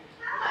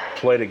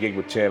played a gig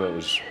with Tim, it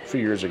was a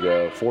few years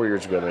ago, 4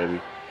 years ago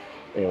maybe.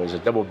 And it was a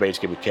double bass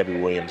gig with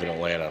Kevin Williams in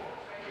Atlanta.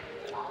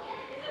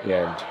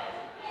 And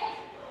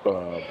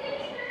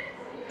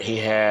he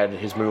had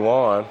his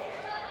Moulin,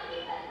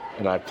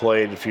 and I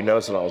played a few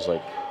notes, and I was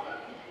like,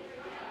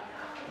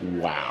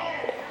 wow,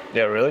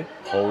 Yeah, really?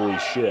 holy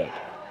shit.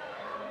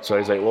 So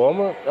he's like,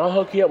 well, I'll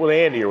hook you up with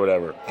Andy or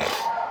whatever.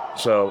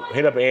 So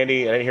hit up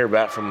Andy. I didn't hear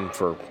back from him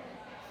for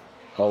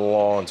a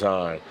long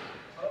time.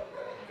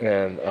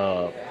 And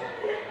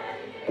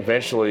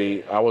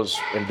eventually I was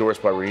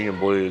endorsed by Reunion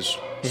Blues.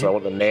 So I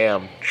went to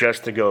NAMM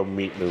just to go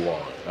meet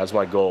Moulin. That's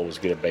my goal, was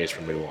to get a bass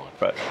from Moulin.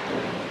 Right.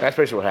 That's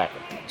basically what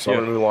happened. So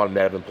when Moulin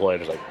met him and played,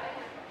 I was like,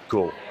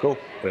 cool.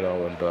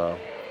 And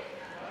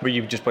Were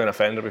you just playing a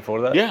Fender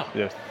before that? Yeah.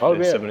 Oh,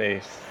 yeah.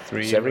 73.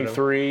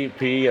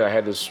 73P, and I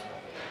had this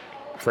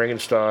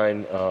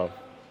Frankenstein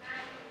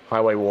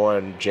Highway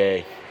 1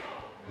 J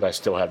that I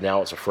still have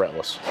now. It's a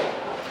fretless.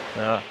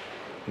 Ah.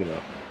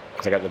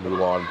 I got the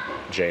Moulin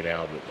J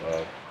now.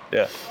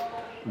 Yeah.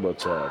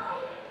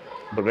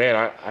 But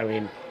man, I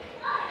mean,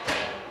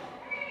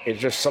 it's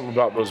just something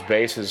about those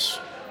basses.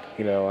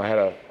 I had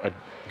a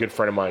good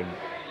friend of mine,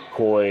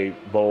 Coy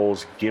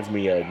Bowles, give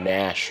me a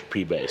Nash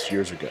P bass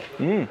years ago.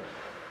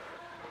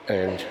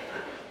 And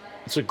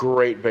it's a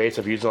great bass.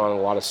 I've used it on a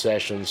lot of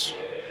sessions,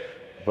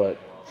 but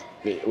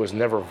it was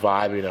never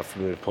vibey enough for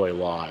me to play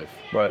live.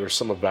 Right. There's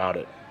something about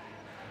it.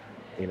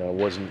 It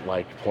wasn't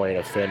like playing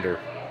a Fender,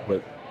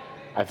 but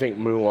I think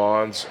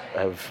Moulins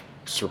have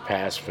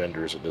surpassed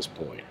Fenders at this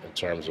point in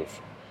terms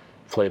of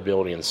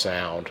playability and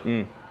sound.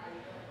 You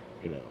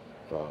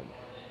know,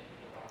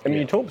 I mean,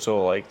 you'd hope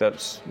so. Like,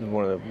 that's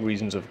one of the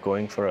reasons of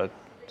going for a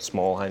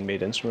small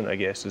handmade instrument, I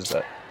guess, is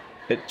that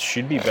it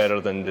should be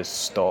better than the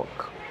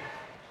stock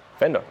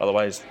Fender.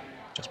 Otherwise,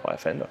 just buy a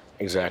Fender.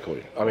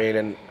 exactly. I mean,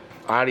 and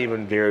I'd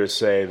even dare to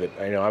say that,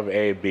 you know, I've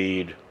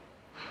A/B'd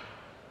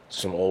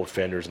some old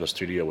Fenders in the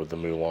studio with the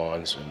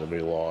Moulins, and the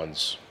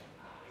Moulins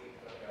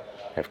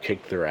have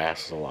kicked their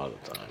asses a lot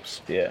of the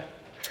times. Yeah.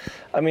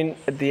 I mean,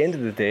 at the end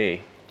of the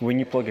day, when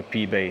you plug a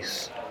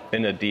P-bass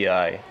in a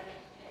DI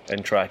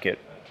and track it,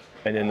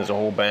 and then there's a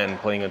whole band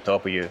playing on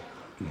top of you,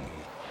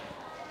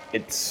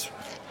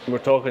 we're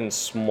talking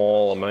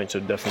small amounts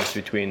of difference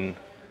between,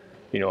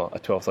 you know, a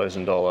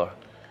 $12,000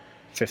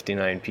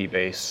 59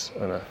 P-bass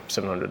and a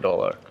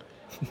 $700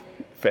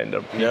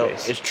 Fender P-bass. No,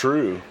 it's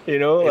true. You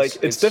know, like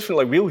it's different.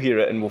 Like we'll hear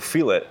it and we'll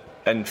feel it,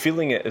 and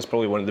feeling it is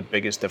probably one of the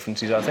biggest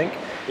differences, I think.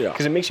 Yeah.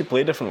 Because it makes you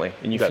play differently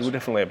and you feel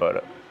differently about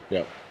it.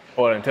 Yeah.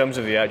 Or in terms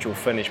of the actual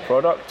finished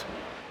product,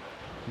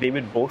 they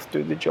would both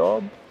do the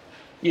job.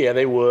 Yeah,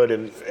 they would,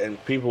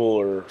 and people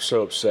are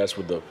so obsessed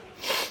with the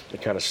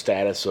kind of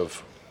status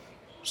of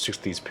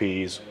 60s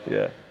Ps.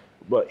 Yeah.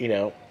 But, you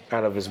know,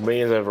 out of as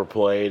many as I've ever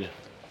played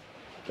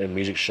in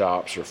music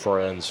shops or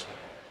friends,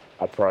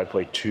 I'd probably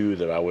play 2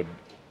 that I would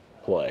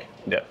play.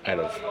 Yeah. Out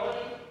of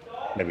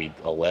maybe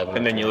 11.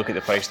 And then you look at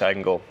the price tag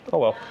and go, oh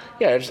well.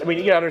 Yeah, I mean,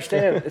 you gotta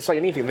understand, it's like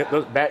anything.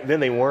 Back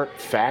then, they weren't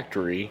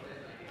factory,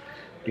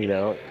 you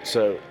know,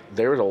 so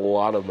there was a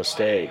lot of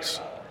mistakes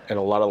and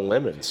a lot of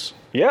lemons.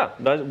 Yeah,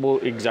 well,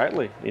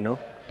 exactly, you know.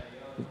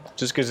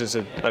 Just because it's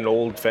an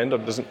old Fender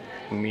doesn't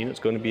mean it's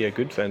going to be a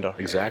good Fender.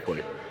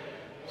 Exactly.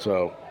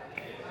 So,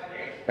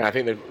 and I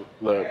think that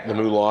the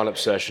Moulin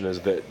obsession is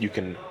that you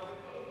can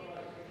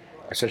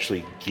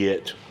essentially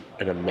get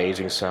an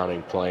amazing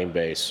sounding playing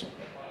bass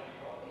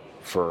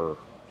for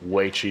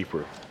way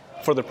cheaper.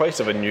 For the price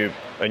of a new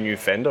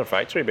Fender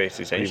factory bass,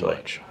 essentially.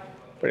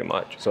 Pretty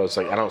much. So it's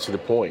like, I don't see the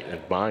point in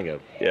buying a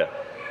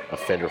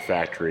Fender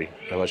factory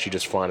unless you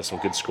just find some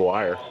good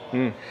Squier.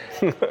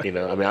 You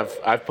know, I mean,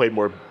 I've played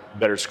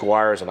better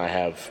Squiers than I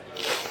have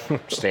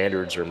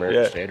standards or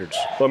American standards.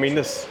 Well, I mean,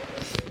 this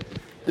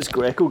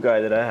Greco guy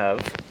that I have,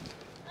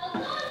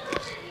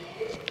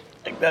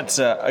 like that's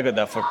I got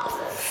that for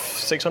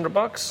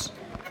 $600,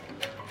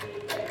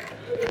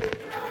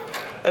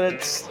 and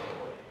it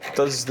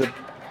does the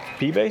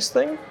P-bass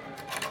thing.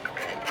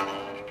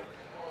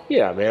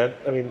 Yeah, man.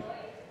 I mean,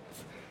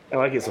 I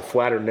like it's a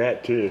flatter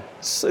net too.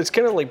 It's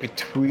kind of like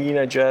between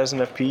a jazz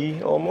and a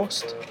P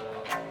almost.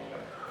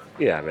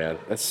 Yeah, man.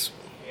 That's.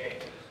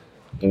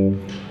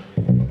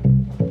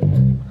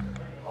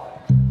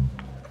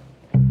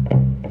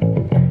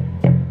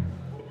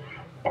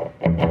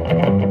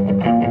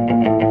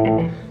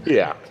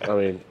 Yeah, I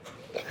mean,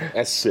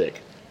 that's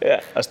sick.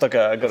 Yeah, I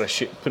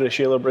put a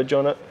Shaler bridge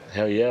on it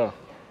Hell yeah.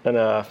 and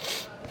a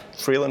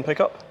Freeland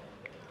pickup.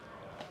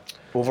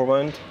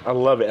 Overwound. I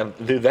love it.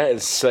 And dude, that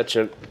is such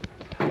a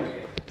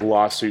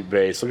lawsuit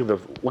bass. Look at the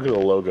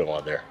logo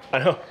on there. I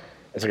know.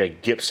 It's like a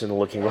Gibson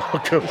looking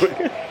logo.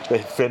 The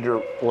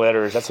Fender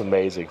letters. That's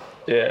amazing.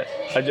 Yeah,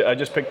 I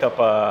just picked up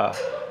a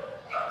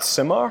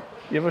Simar.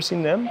 You ever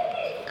seen them?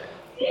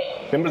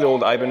 Remember the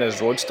old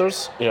Ibanez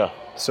Roadsters? Yeah.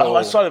 So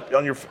I saw it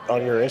on your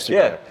Instagram.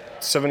 Yeah,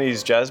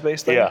 70s jazz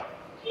bass thing. Yeah.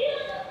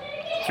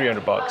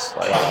 $300.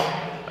 Like,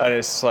 and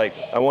it's like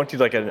I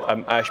wanted like an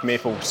Ash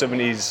Maple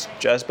 70s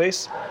jazz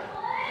bass,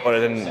 but I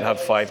didn't have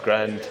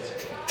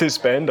 $5,000 to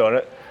spend on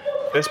it.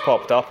 This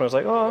popped up and I was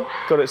like, oh,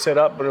 got it set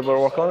up, but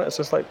we'll work on it. It's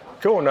just like,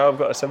 cool, now I've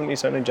got a 70s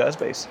sounding jazz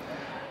bass.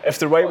 If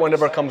the right one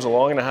ever comes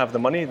along and I have the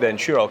money, then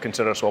sure, I'll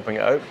consider swapping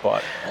it out.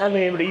 But I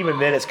mean, but even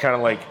then, it's kind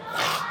of like,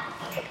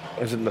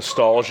 is it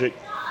nostalgic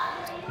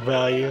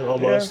value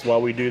almost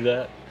while we do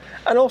that?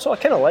 And also, I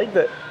kind of like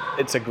that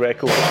it's a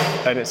Greco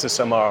and it's a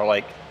Simar,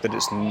 like that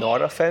it's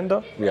not a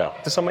Fender. Yeah.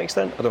 To some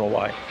extent, I don't know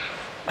why.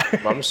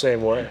 I'm the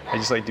same way. I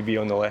just like to be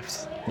on the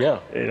left. Yeah.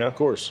 You know, Of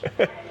course.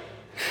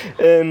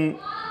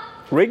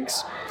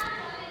 Rigs.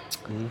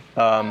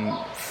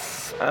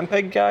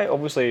 Ampeg guy,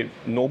 obviously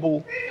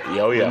Noble.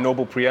 Oh yeah. The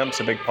Noble preamp's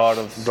a big part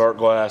of Dark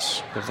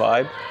glass. the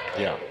vibe.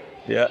 Yeah.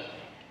 Yeah.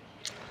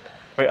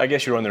 But I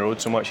guess you're on the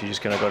road so much, you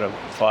just kind of got to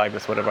vibe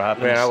with whatever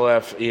happens. Man, I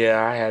left.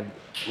 Yeah, I had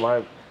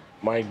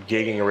my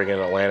gigging rig in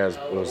Atlanta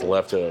was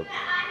left at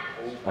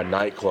a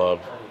nightclub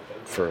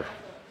for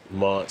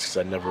months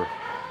because I never.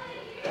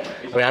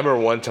 I mean, I remember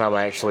one time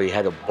I actually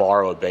had to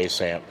borrow a bass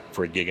amp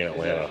for a gig in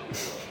Atlanta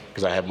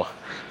because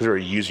they were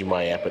using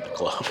my amp at the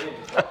club.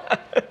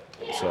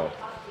 So.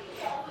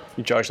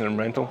 You charging them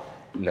rental?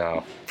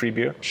 No. Free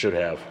beer? Should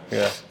have.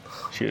 Yeah,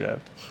 should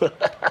have.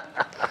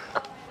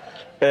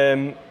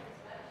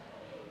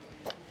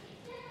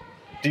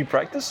 Do you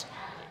practice?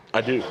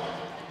 I do.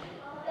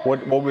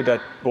 What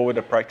would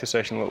a practice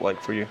session look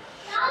like for you?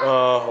 A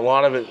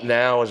lot of it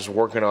now is just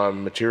working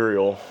on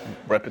material.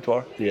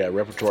 Repertoire? Yeah,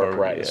 repertoire For-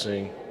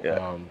 practicing.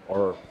 yeah.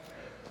 Or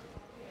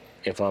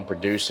if I'm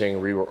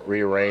producing,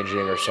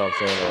 rearranging or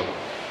something. Or,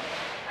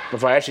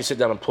 If I actually sit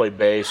down and play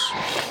bass,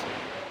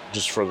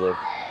 just for the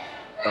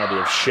idea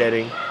of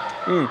shedding,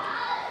 a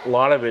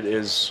lot of it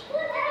is,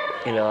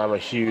 I'm a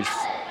huge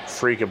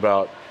freak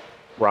about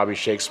Robbie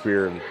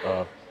Shakespeare and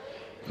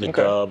the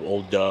dub,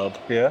 old dub.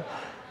 Yeah.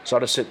 So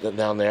I just sit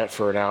down that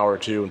for an hour or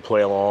two and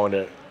play along,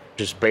 and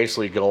just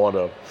basically go on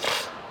to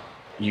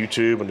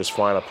YouTube and just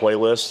find a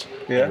playlist.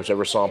 Yeah. And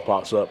whichever song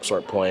pops up,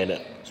 start playing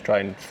it. Just try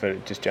and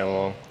just jam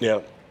along. Yeah.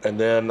 And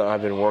then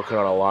I've been working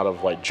on a lot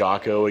of like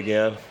Jocko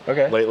again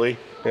lately.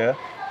 Yeah.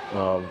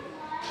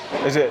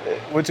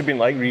 What's it been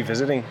like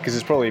revisiting? Because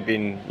it's probably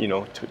been,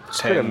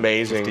 It's been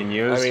amazing. 15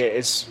 years. I mean,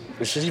 it's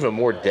just even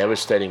more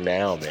devastating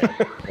now, man.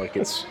 Like,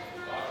 it's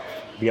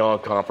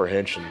beyond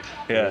comprehension,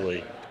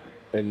 really.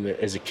 And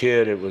as a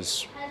kid, it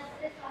was,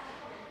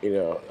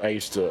 I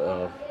used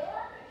to,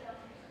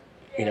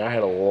 I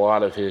had a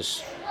lot of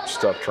his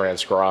stuff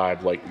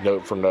transcribed, like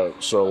note for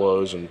note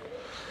solos and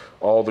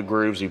all the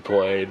grooves he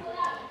played.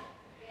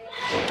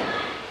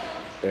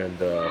 And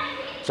so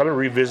I've been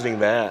revisiting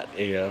that,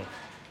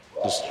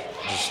 just.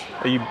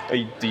 Do you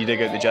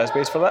dig out the jazz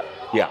bass for that?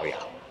 Yeah.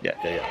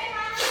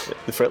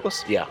 The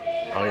fretless? Yeah.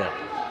 Oh yeah.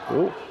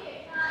 Cool.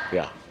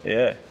 Yeah.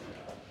 Yeah.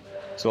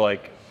 So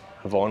like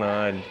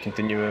Havana and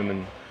Continuum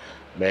and.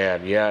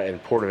 Man, yeah, and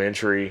Port of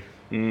Entry.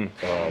 Man,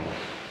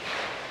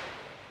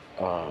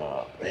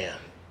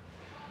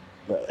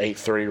 the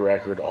 830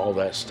 record, all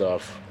that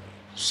stuff,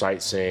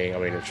 Sightseeing. I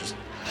mean, it's just.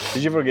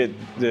 Did you ever get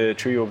the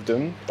Trio of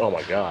Doom? Oh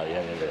my God,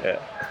 yeah. Yeah.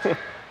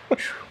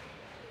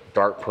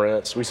 Dark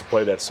Prince. We used to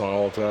play that song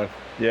all the time.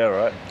 Yeah,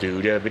 right.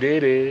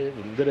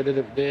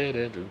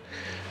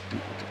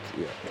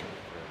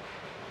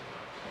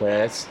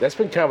 Man, that's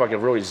been kind of like a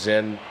really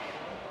zen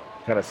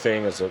kind of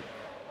thing as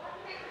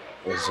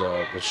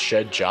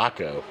Shed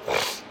Jocko,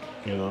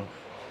 and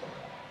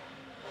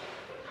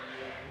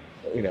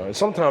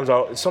sometimes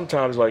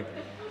like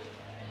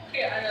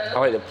I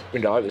like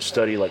to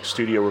study like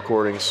studio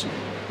recordings,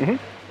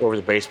 whatever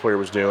the bass player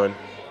was doing.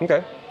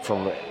 Okay.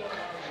 From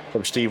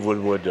Steve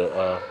Winwood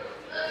to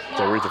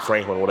Aretha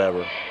Franklin,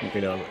 whatever,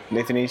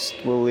 Nathan East,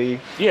 Will Lee.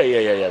 Yeah,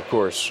 of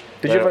course.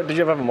 Did you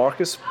ever have a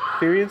Marcus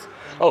period?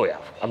 Oh yeah.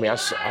 I mean, I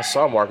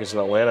saw Marcus in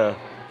Atlanta.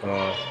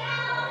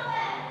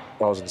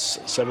 When I was in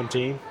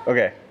 17.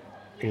 Okay.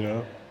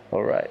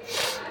 All right.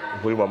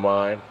 Blew my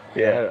mind.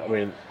 Yeah.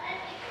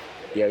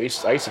 I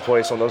used to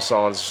play some of those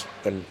songs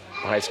in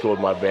high school with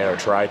my band, or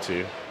try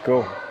to.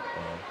 Cool.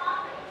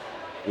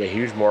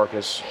 Huge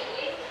Marcus.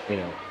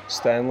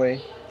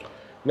 Stanley.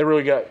 Never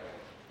really got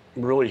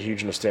really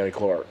huge into Stanley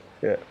Clarke.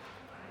 Yeah.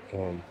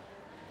 Trying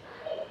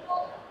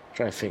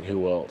to think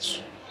who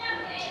else.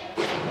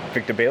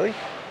 Victor Bailey?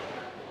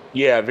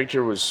 Yeah,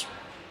 Victor was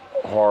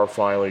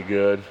horrifyingly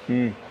good.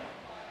 I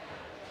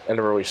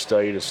never really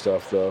studied his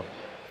stuff, though.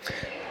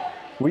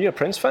 Were you a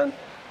Prince fan?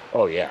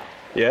 Oh, yeah.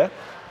 Yeah?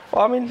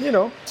 Well, I mean,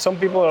 some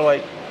people are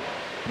like,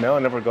 no, I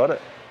never got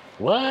it.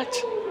 What?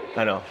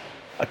 I know.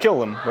 I kill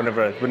them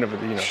whenever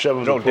Shove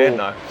them they're all in the dead pool.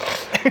 now.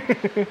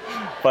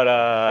 But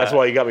that's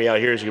why you got me out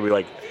here, is you're going to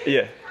be like,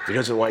 yeah. he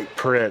doesn't like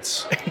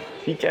Prince.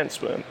 He can't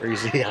swim. Or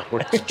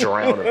we're just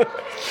drowning.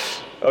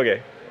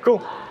 Okay,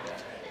 cool.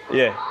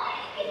 Yeah.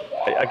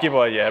 I give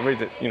away, I read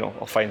that,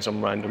 I'll find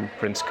some random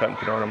Prince cut and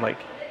put on. I'm like,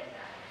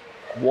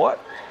 what?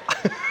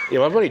 Yeah,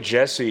 my buddy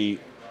Jesse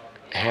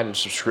had a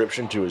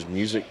subscription to his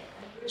music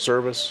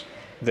service.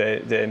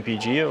 The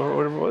MPG or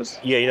whatever it was?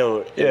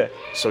 Yeah, Yeah.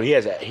 So he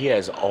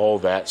has all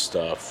that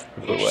stuff.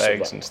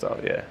 Bootlegs and stuff,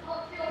 yeah.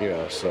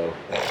 So,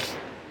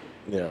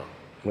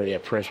 but yeah,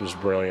 Prince was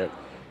brilliant.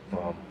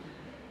 Of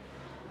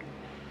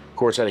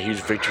course, had a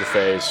huge Victor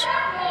phase.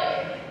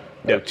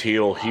 Yep.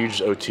 O'Teal,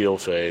 huge O'Teal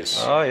phase.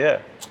 Oh,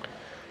 yeah.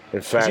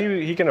 In fact,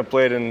 He kind of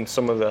played in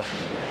some of the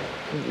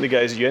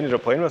guys you ended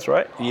up playing with,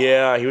 right?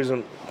 yeah, he was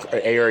in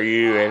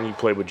ARU and he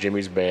played with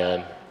Jimmy's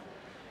band.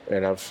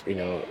 And I've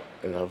known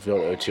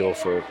O'Teal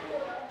for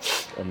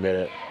a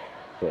minute.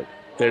 But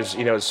there's,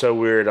 it's so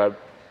weird.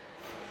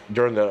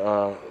 During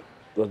the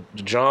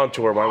John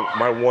tour,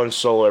 my one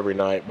solo every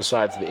night,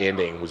 besides the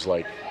ending, was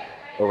like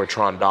over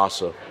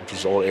Trondasa, which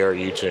is an old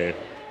ARU tune.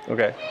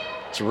 Okay.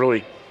 It's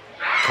really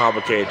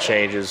complicated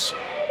changes,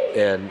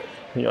 and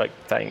you're like,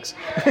 thanks.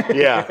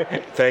 Yeah,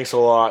 thanks a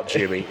lot,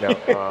 Jimmy.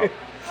 No,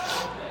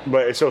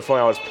 but it's so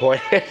funny. I was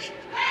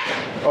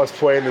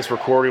playing this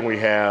recording we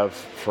have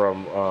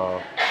from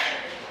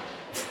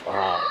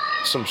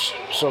some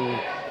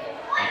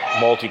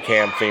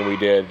multicam thing we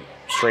did,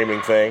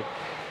 streaming thing,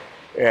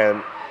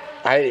 and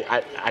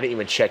I didn't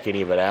even check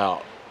any of it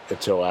out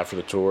until after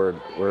the tour.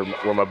 We're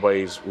my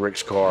buddy's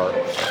Rick's car,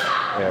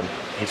 and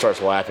he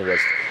starts laughing. He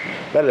goes,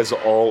 "That is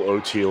all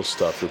O'Teal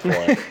stuff you're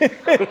playing."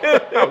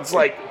 I was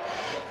like,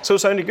 "So it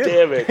sounded good."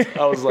 Damn it!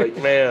 I was like,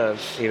 man,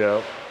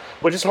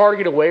 but it's hard to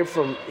get away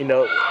from,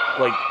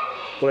 like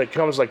when it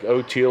comes like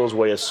O'Teal's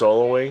way of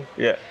soloing.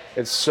 Yeah,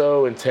 it's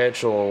so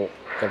intentional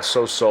and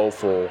so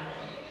soulful.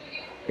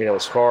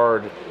 It's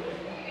hard.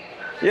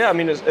 Yeah, I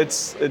mean,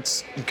 it's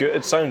good.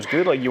 It sounds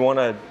good. Like you want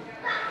to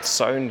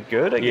sound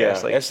good, I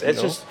guess. Like, it's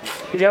just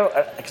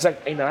because I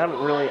haven't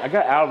really. I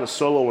got out of the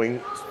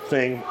soloing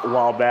thing a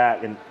while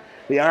back, and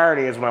the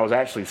irony is when I was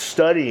actually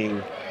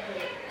studying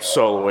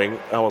soloing,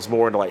 I was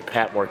more into like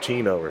Pat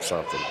Martino or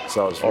something.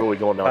 So I was really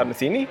going down. Pat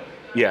Metheny?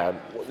 Yeah,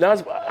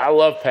 I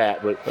love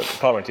Pat, but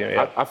Pat Martino,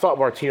 yeah. I thought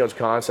Martino's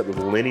concept of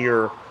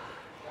linear,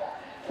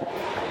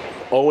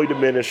 only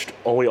diminished,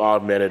 only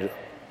augmented,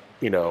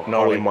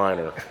 only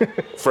minor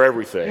for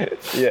everything.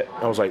 Yeah.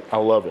 I was like, I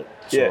love it.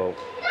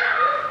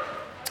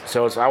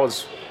 So, I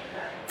was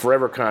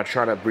forever kind of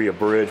trying to be a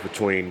bridge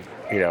between,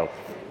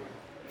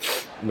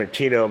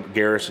 Martino,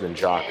 Garrison, and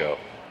Jocko.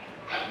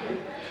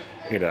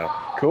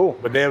 Cool.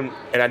 But then,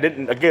 and I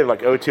didn't, again,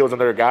 like OT was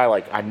another guy,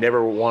 like I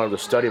never wanted to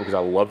study because I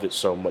loved it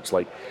so much.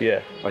 Like,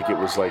 Yeah. Like it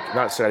was like,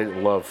 not saying I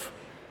didn't love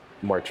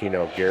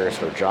Martino,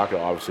 Garrison, or Jocko,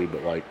 obviously,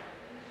 but like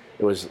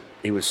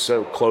he was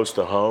so close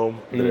to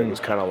home that it was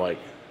kind of like,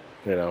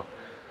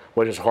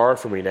 which is hard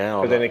for me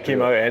now. But then it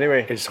came out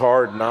anyway. It's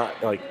hard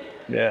not like,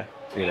 Yeah.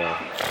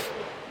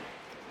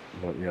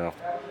 but,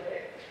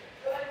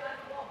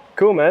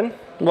 Cool, man.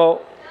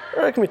 Well,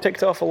 I reckon we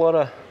ticked off a lot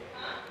of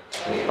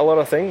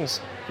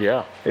things.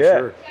 Yeah, for Yeah.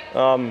 sure.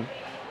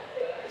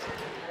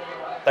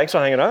 Thanks for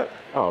hanging out.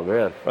 Oh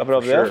man, Wrap it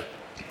up for there.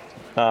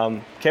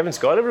 sure. Kevin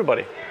Scott,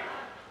 everybody.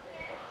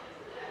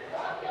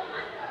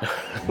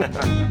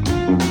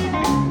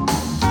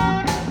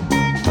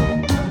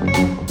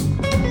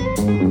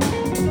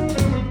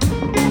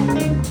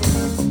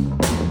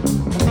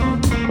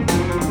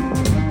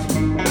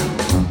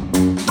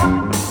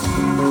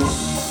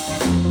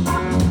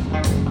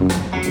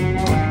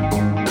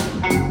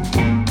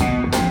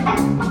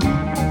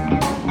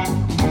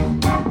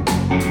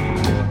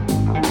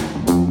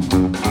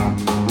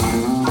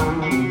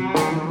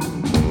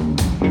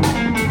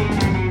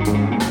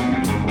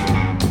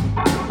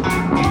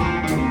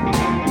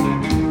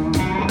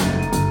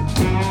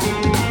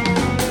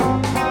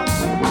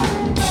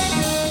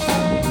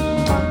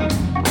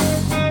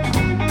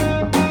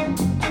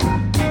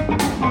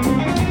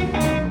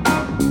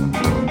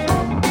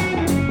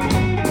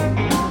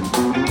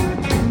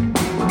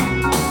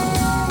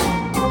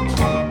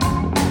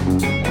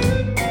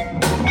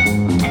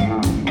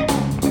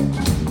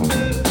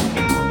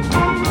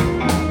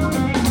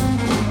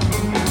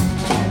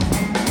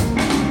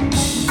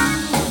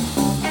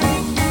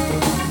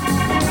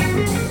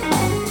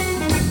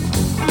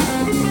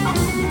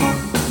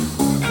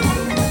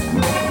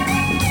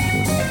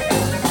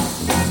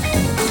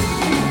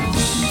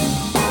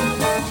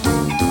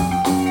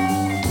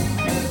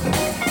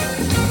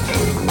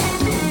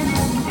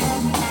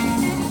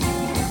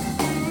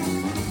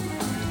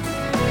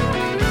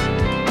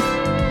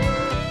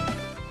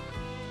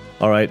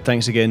 All right,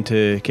 thanks again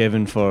to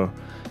Kevin for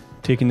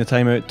taking the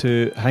time out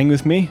to hang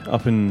with me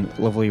up in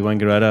lovely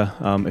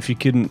Wangaratta. If you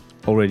couldn't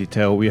already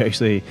tell, we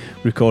actually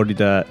recorded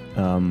at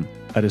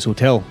his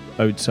hotel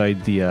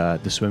outside the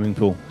swimming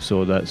pool,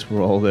 so that's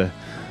where all the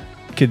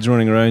kids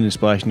running around and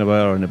splashing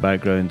about are in the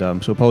background.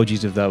 So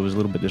apologies if that was a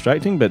little bit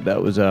distracting, but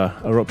that was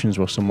our options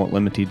were somewhat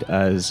limited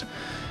as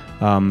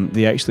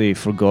they actually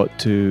forgot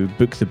to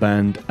book the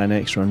band an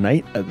extra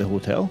night at the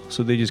hotel,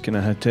 so they just kind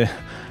of had to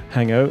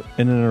hang out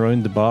in and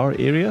around the bar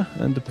area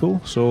and the pool.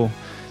 So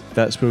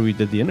that's where we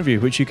did the interview,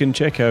 which you can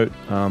check out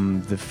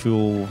the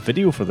full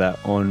video for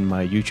that on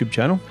my YouTube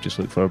channel. Just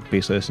look for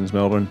Bass Lessons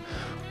Melbourne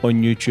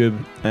on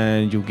YouTube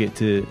and you'll get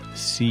to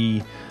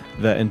see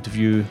that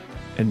interview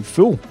in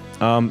full.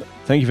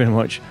 Thank you very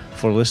much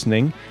for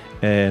listening.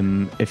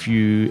 If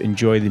you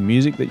enjoy the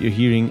music that you're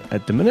hearing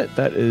at the minute,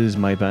 that is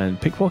my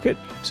band Pickpocket.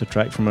 It's a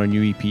track from our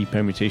new EP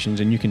Permutations,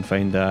 and you can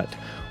find that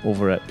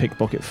over at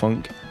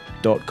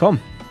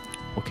pickpocketfunk.com.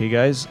 Okay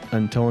guys,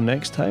 until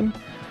next time,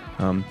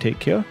 take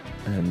care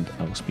and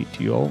I'll speak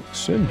to you all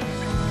soon.